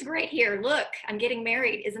 everything's great here. Look, I'm getting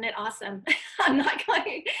married. Isn't it awesome? I'm not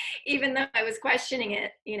going, even though I was questioning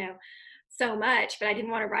it, so much, but I didn't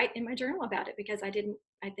want to write in my journal about it because I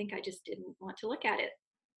think I just didn't want to look at it.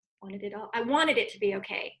 I wanted it to be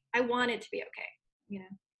okay. I wanted to be okay.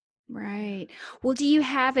 Right. Well, do you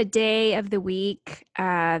have a day of the week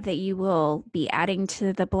that you will be adding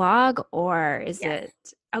to the blog, or is Yes.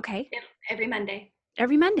 it okay? Yep. Every Monday.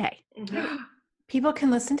 Every Monday. Mm-hmm. People can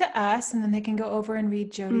listen to us and then they can go over and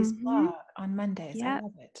read Jodi's Mhm. blog on Mondays. I Yep.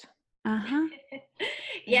 love it. Uh-huh.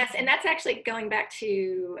 Yes, and that's actually going back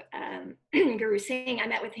to Guru Singh. I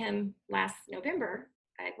met with him last November.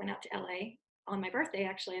 I went out to LA on my birthday,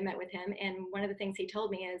 actually. I met with him, and one of the things he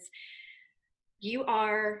told me is, you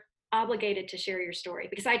are obligated to share your story,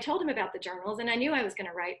 because I told him about the journals and I knew I was going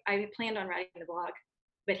to write. I planned on writing the blog,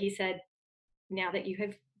 but he said, now that you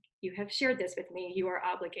have shared this with me, you are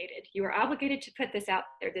obligated. You are obligated to put this out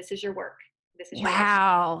there. This is your work. This is your work.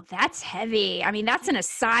 Wow, that's heavy. I mean, that's an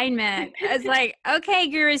assignment. It's like, okay,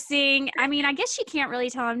 Guru Singh. I mean, I guess you can't really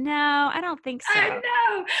tell him, no, I don't think so. I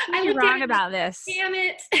know. I You're looked at wrong him, about this. damn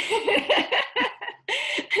it.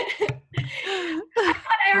 I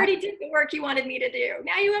thought I already did the work you wanted me to do.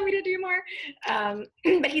 Now you want me to do more?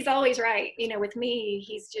 But he's always right. With me,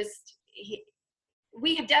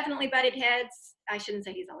 we have definitely butted heads. I shouldn't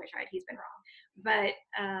say he's always right. He's been wrong. But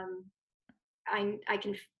I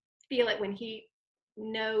can feel it when he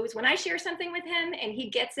knows, when I share something with him and he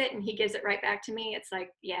gets it and he gives it right back to me. It's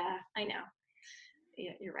like, yeah, I know.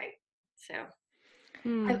 Yeah, you're right. So.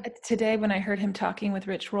 Today, when I heard him talking with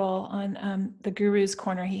Rich Roll on the Guru's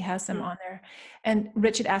Corner, he has them on there. And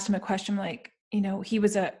Rich had asked him a question like, I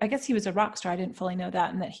guess he was a rock star. I didn't fully know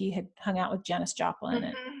that. And that he had hung out with Janis Joplin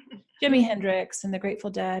and Jimi Hendrix and the Grateful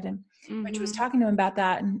Dead. And Rich was talking to him about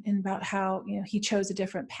that and about how, he chose a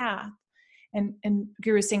different path. And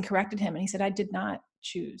Guru Singh corrected him. And he said, I did not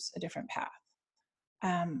choose a different path.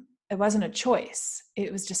 It wasn't a choice.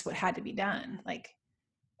 It was just what had to be done. Like,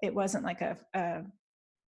 it wasn't like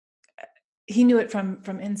he knew it from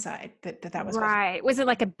inside that was right. Was it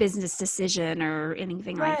like a business decision or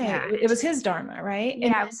anything like that? It was his dharma, right?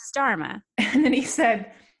 Yeah, it was his dharma. And then he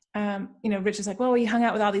said, Rich is like, well, we hung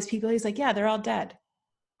out with all these people. He's like, yeah, they're all dead.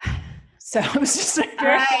 So it was just like,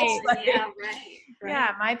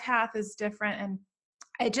 yeah, my path is different. And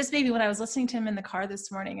it just maybe when I was listening to him in the car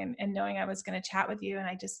this morning and knowing I was going to chat with you, and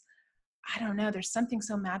I don't know, there's something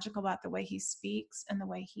so magical about the way he speaks and the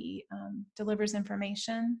way he delivers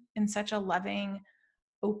information in such a loving,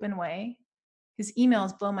 open way. His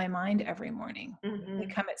emails blow my mind every morning. They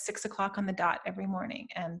come at 6:00 on the dot every morning,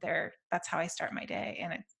 and that's how I start my day.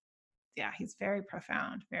 And he's very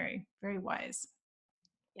profound, very, very wise.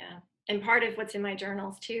 Yeah. And part of what's in my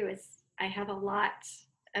journals too is I have a lot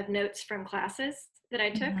of notes from classes that I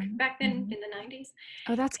took back then in the 90s.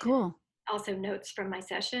 Oh, that's cool. Also notes from my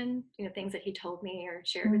session, things that he told me or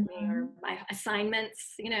shared with me, or my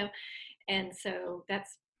assignments, and so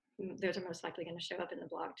those are most likely going to show up in the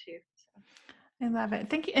blog too. So. I love it.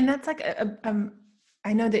 Thank you. And that's like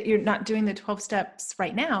I know that you're not doing the 12 steps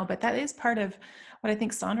right now, but that is part of what I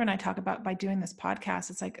think Sandra and I talk about by doing this podcast.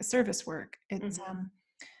 It's like a service work.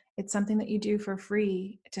 It's something that you do for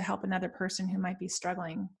free to help another person who might be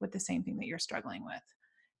struggling with the same thing that you're struggling with.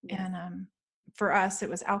 Yes. And for us, it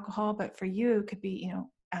was alcohol, but for you, it could be,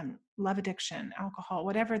 love addiction, alcohol,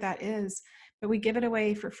 whatever that is, but we give it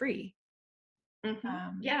away for free.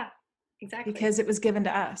 Yeah, exactly. Because it was given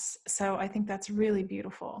to us. So I think that's really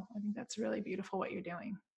beautiful. I think that's really beautiful what you're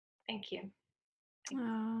doing. Thank you.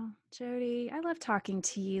 Oh, Jodi, I love talking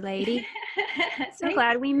to you, lady. So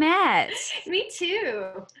glad we met. Me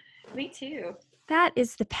too. Me too. That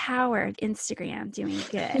is the power of Instagram doing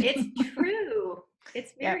good. It's true.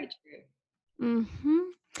 It's very true.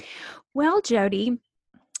 Well, Jodi,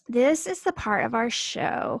 this is the part of our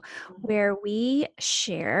show where we're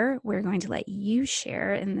going to let you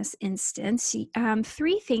share in this instance,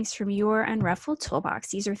 3 things from your Unruffled Toolbox.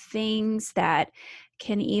 These are things that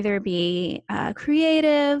can either be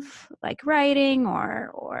creative, like writing,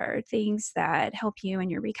 or things that help you in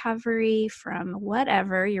your recovery from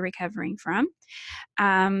whatever you're recovering from.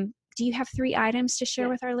 Do you have 3 items to share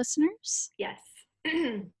with our listeners? Yes.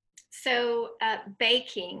 So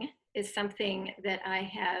baking is something that I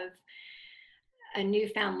have a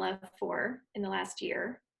newfound love for in the last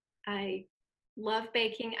year. I love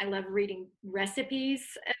baking. I love reading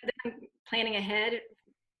recipes, planning ahead,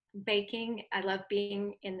 baking. I love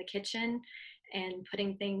being in the kitchen and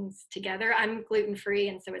putting things together. I'm gluten-free,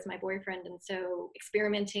 and so is my boyfriend. And so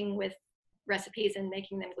experimenting with recipes and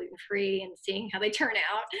making them gluten-free and seeing how they turn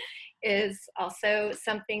out is also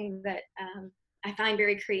something that I find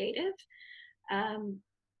very creative.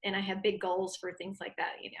 And I have big goals for things like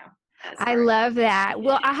that, I love that.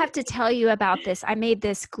 Well, I have to tell you about this. I made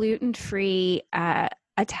this gluten-free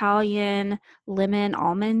Italian lemon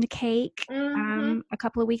almond cake a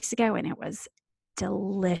couple of weeks ago, and it was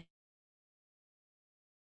delicious.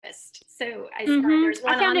 So there's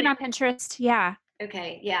one I found it on Pinterest. Yeah.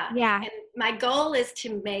 Okay. Yeah. Yeah. And my goal is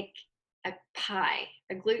to make a pie,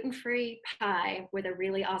 a gluten-free pie with a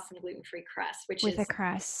really awesome gluten-free crust, which with is a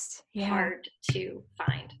crust. Yeah. hard to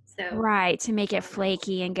find. So right, to make it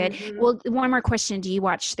flaky and good. Mhm. Well, one more question. Do you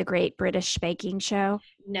watch the Great British Baking Show?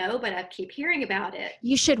 No, but I keep hearing about it.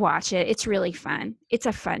 You should watch it. It's really fun. It's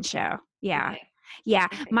a fun show. Yeah. Okay. Yeah.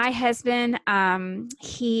 Okay. My husband,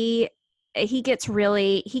 he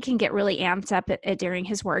can get really amped up during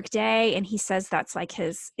his work day, and he says that's like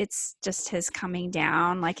it's just his coming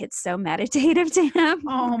down, like it's so meditative to him.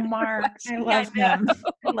 Oh, Mark, I love him.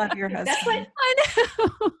 I love your husband. That's what I know.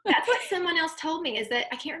 That's what someone else told me, is that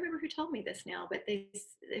I can't remember who told me this now, but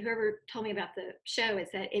whoever told me about the show is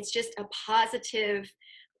that it's just a positive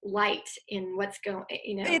light in what's going,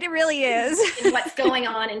 It really is. in what's going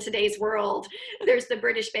on in today's world. There's the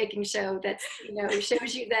British Baking Show that's,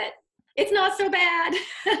 shows you that it's not so bad.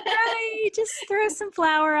 Right. Just throw some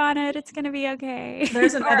flour on it. It's going to be okay.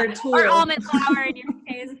 There's another tool. Or almond flour in your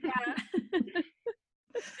case. Yeah.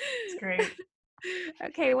 It's great.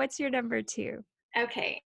 Okay. What's your number 2?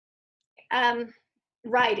 Okay.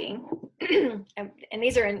 Writing. And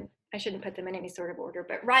these are I shouldn't put them in any sort of order,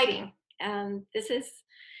 but writing. This is,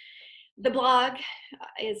 the blog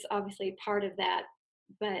is obviously part of that,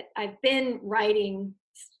 but I've been writing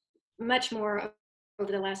much more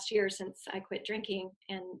over the last year since I quit drinking.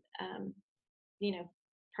 And,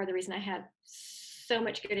 part of the reason I had so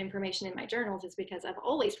much good information in my journals is because I've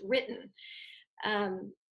always written.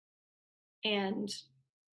 And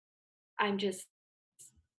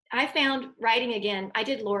I found writing again. I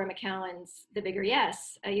did Laura McCowan's The Bigger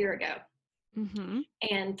Yes a year ago. Mm-hmm.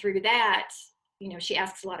 And through that, she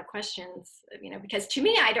asks a lot of questions, because to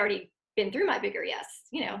me, I'd already been through my bigger yes.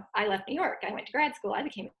 I left New York. I went to grad school. I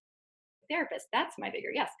became a therapist. That's my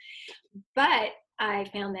bigger yes. But I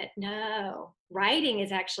found that no, writing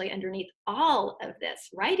is actually underneath all of this.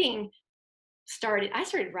 I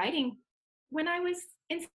started writing when I was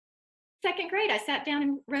in second grade. I sat down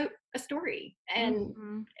and wrote a story, and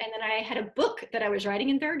then I had a book that I was writing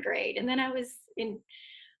in third grade, and then I was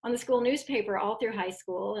on the school newspaper all through high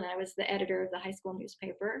school, and I was the editor of the high school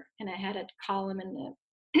newspaper, and I had a column in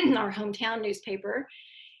our hometown newspaper.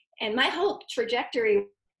 And my whole trajectory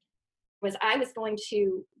was I was going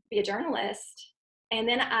to be a journalist. And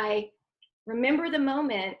then I remember the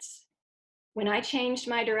moment when I changed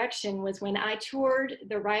my direction was when I toured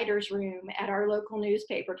the writer's room at our local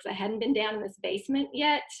newspaper, because I hadn't been down in this basement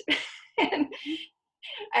yet. And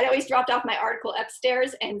I'd always dropped off my article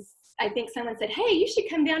upstairs, and I think someone said, "Hey, you should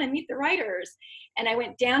come down and meet the writers." And I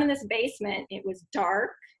went down in this basement. It was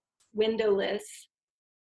dark, windowless.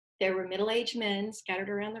 There were middle-aged men scattered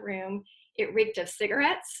around the room. It reeked of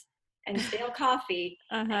cigarettes and stale coffee.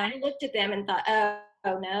 And I looked at them and thought,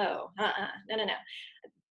 oh no, no.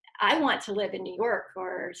 I want to live in New York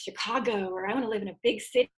or Chicago, or I want to live in a big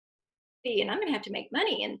city, and I'm going to have to make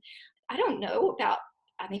money. And I don't know about,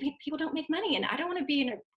 maybe people don't make money, and I don't want to be in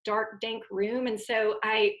a dark, dank room. And so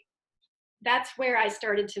that's where I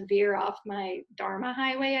started to veer off my Dharma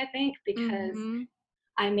highway, I think, because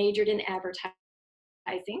I majored in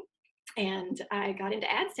advertising, and I got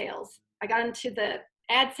into ad sales. I got into the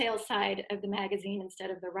ad sales side of the magazine instead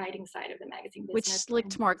of the writing side of the magazine business. Which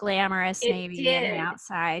looked more glamorous maybe on the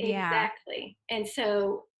outside. Exactly. And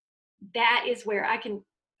so that is where I can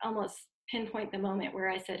almost pinpoint the moment where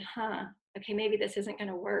I said, okay, maybe this isn't going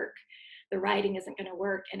to work. The writing isn't going to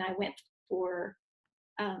work. And I went for,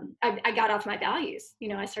 I got off my values.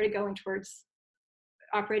 I started going towards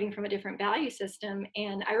operating from a different value system,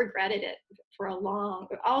 and I regretted it for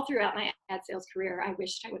all throughout my ad sales career. I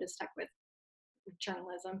wished I would have stuck with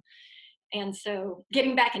journalism. And so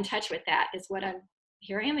getting back in touch with that is what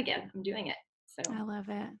here I am again. I'm doing it. So I love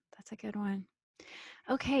it. That's a good one.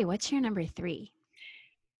 Okay. What's your number 3?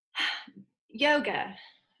 Yoga.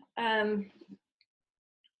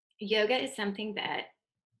 Yoga is something that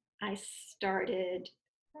I started.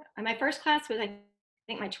 My first class was, I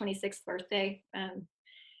think, my 26th birthday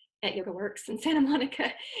at Yoga Works in Santa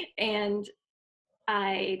Monica. And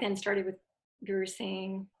I then started with Guru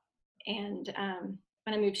Singh. And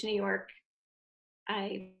when I moved to New York,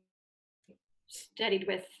 I studied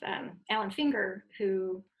with Alan Finger,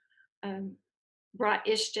 who brought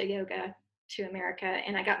Ishta Yoga to America,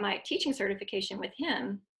 and I got my teaching certification with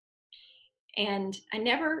him. And I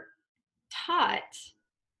never taught,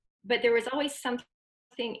 but there was always something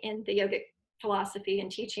in the yogic philosophy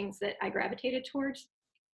and teachings that I gravitated towards.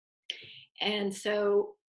 And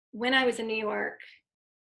so when I was in New York,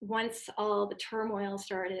 once all the turmoil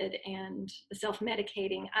started and the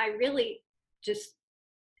self-medicating, I really just,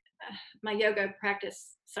 my yoga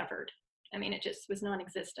practice suffered. I mean, it just was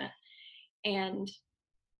non-existent. And,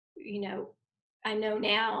 you know, I know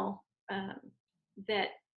now that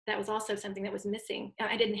that was also something that was missing.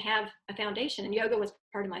 I didn't have a foundation, and yoga was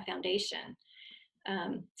part of my foundation.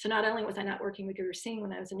 So not only was I not working with Guru Singh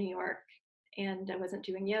when I was in New York, and I wasn't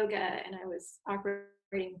doing yoga, and I was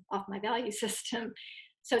operating off my value system.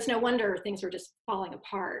 So it's no wonder things were just falling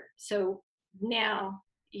apart. So now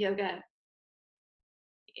yoga,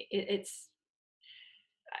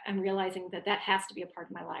 I'm realizing that has to be a part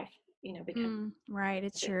of my life, you know, because right.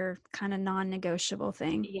 It's your kind of non-negotiable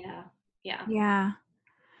thing. Yeah. Yeah.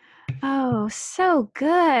 Oh, so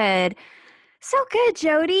good. So good,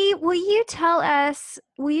 Jodi. Will you tell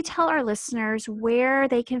our listeners where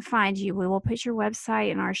they can find you? We will put your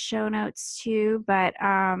website in our show notes too, but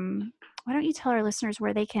why don't you tell our listeners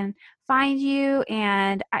where they can find you?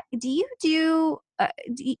 And do you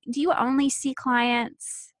only see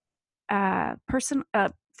clients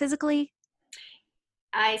physically?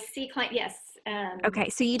 I see clients, yes. Okay,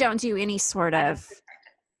 so you don't do any sort of.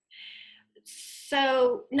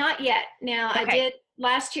 So not yet. Now, Okay.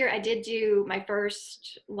 last year I did do my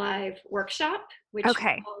first live workshop, which is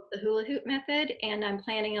called the hula hoop method, and I'm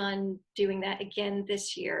planning on doing that again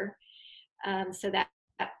this year. So that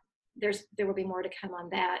there will be more to come on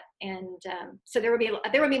that, and so there will be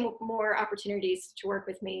more opportunities to work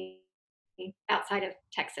with me outside of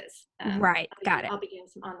Texas. Right, got it. I'll be doing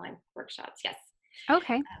some online workshops. Yes.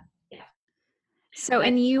 Okay. Yeah. So,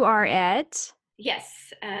 and you are at?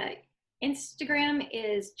 Yes. Instagram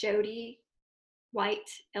is Jodi White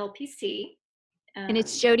LPC. And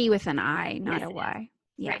it's Jodi with an I, not a Y.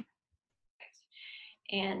 Yeah. Right.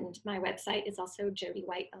 And my website is also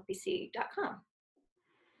jodywhitelpc.com.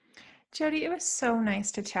 Jodi, it was so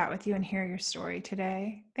nice to chat with you and hear your story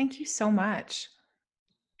today. Thank you so much.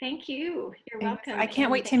 Thank you. You're welcome. I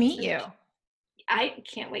can't wait to meet you. I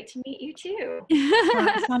can't wait to meet you too.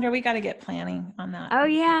 Sandra, we got to get planning on that. Oh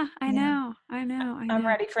yeah, I know. I'm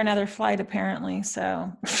ready for another flight apparently,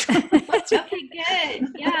 so. Okay, good.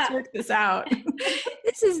 Yeah. Let's work this out.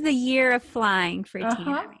 This is the year of flying for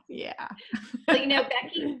Tammy. Yeah. Well, you know,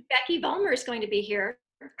 Becky Vollmer is going to be here.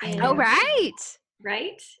 Oh, right.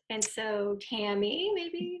 Right? And so Tammy,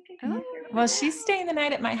 maybe. Well, she's staying the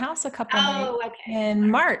night at my house a couple nights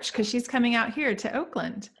in March because she's coming out here to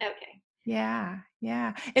Oakland. Okay. Yeah.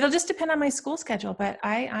 It'll just depend on my school schedule, but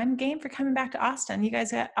I'm game for coming back to Austin. You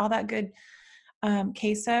guys got all that good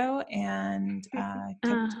queso and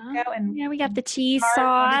taco and we got the cheese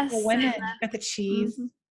sauce. Women got the cheese.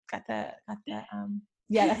 Got the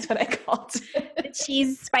yeah, that's what I called it.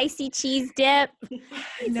 The spicy cheese dip.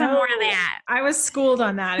 Some more of that. I was schooled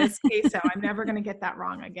on that. It's queso. I'm never going to get that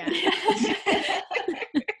wrong again.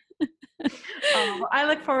 Well, I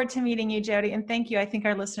look forward to meeting you, Jodi, and thank you. I think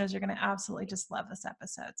our listeners are going to absolutely just love this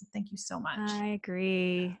episode. So thank you so much. I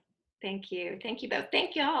agree. Thank you. Thank you both.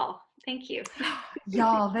 Thank y'all. Thank you.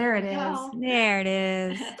 Y'all, there it is. Y'all. There it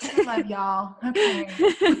is. I love y'all. Okay.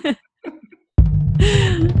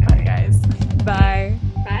 Bye, guys. Bye.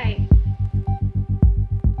 Bye.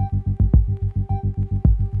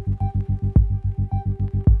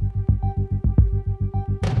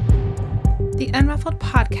 The Unruffled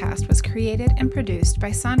podcast was created and produced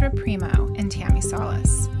by Sandra Primo and Tammy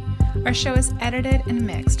Salas. Our show is edited and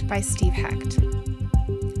mixed by Steve Hecht.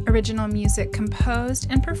 Original music composed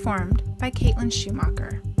and performed by Caitlin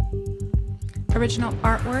Schumacher. Original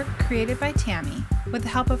artwork created by Tammy with the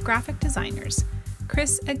help of graphic designers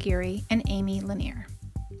Chris Aguirre and Amy Lanier.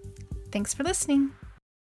 Thanks for listening.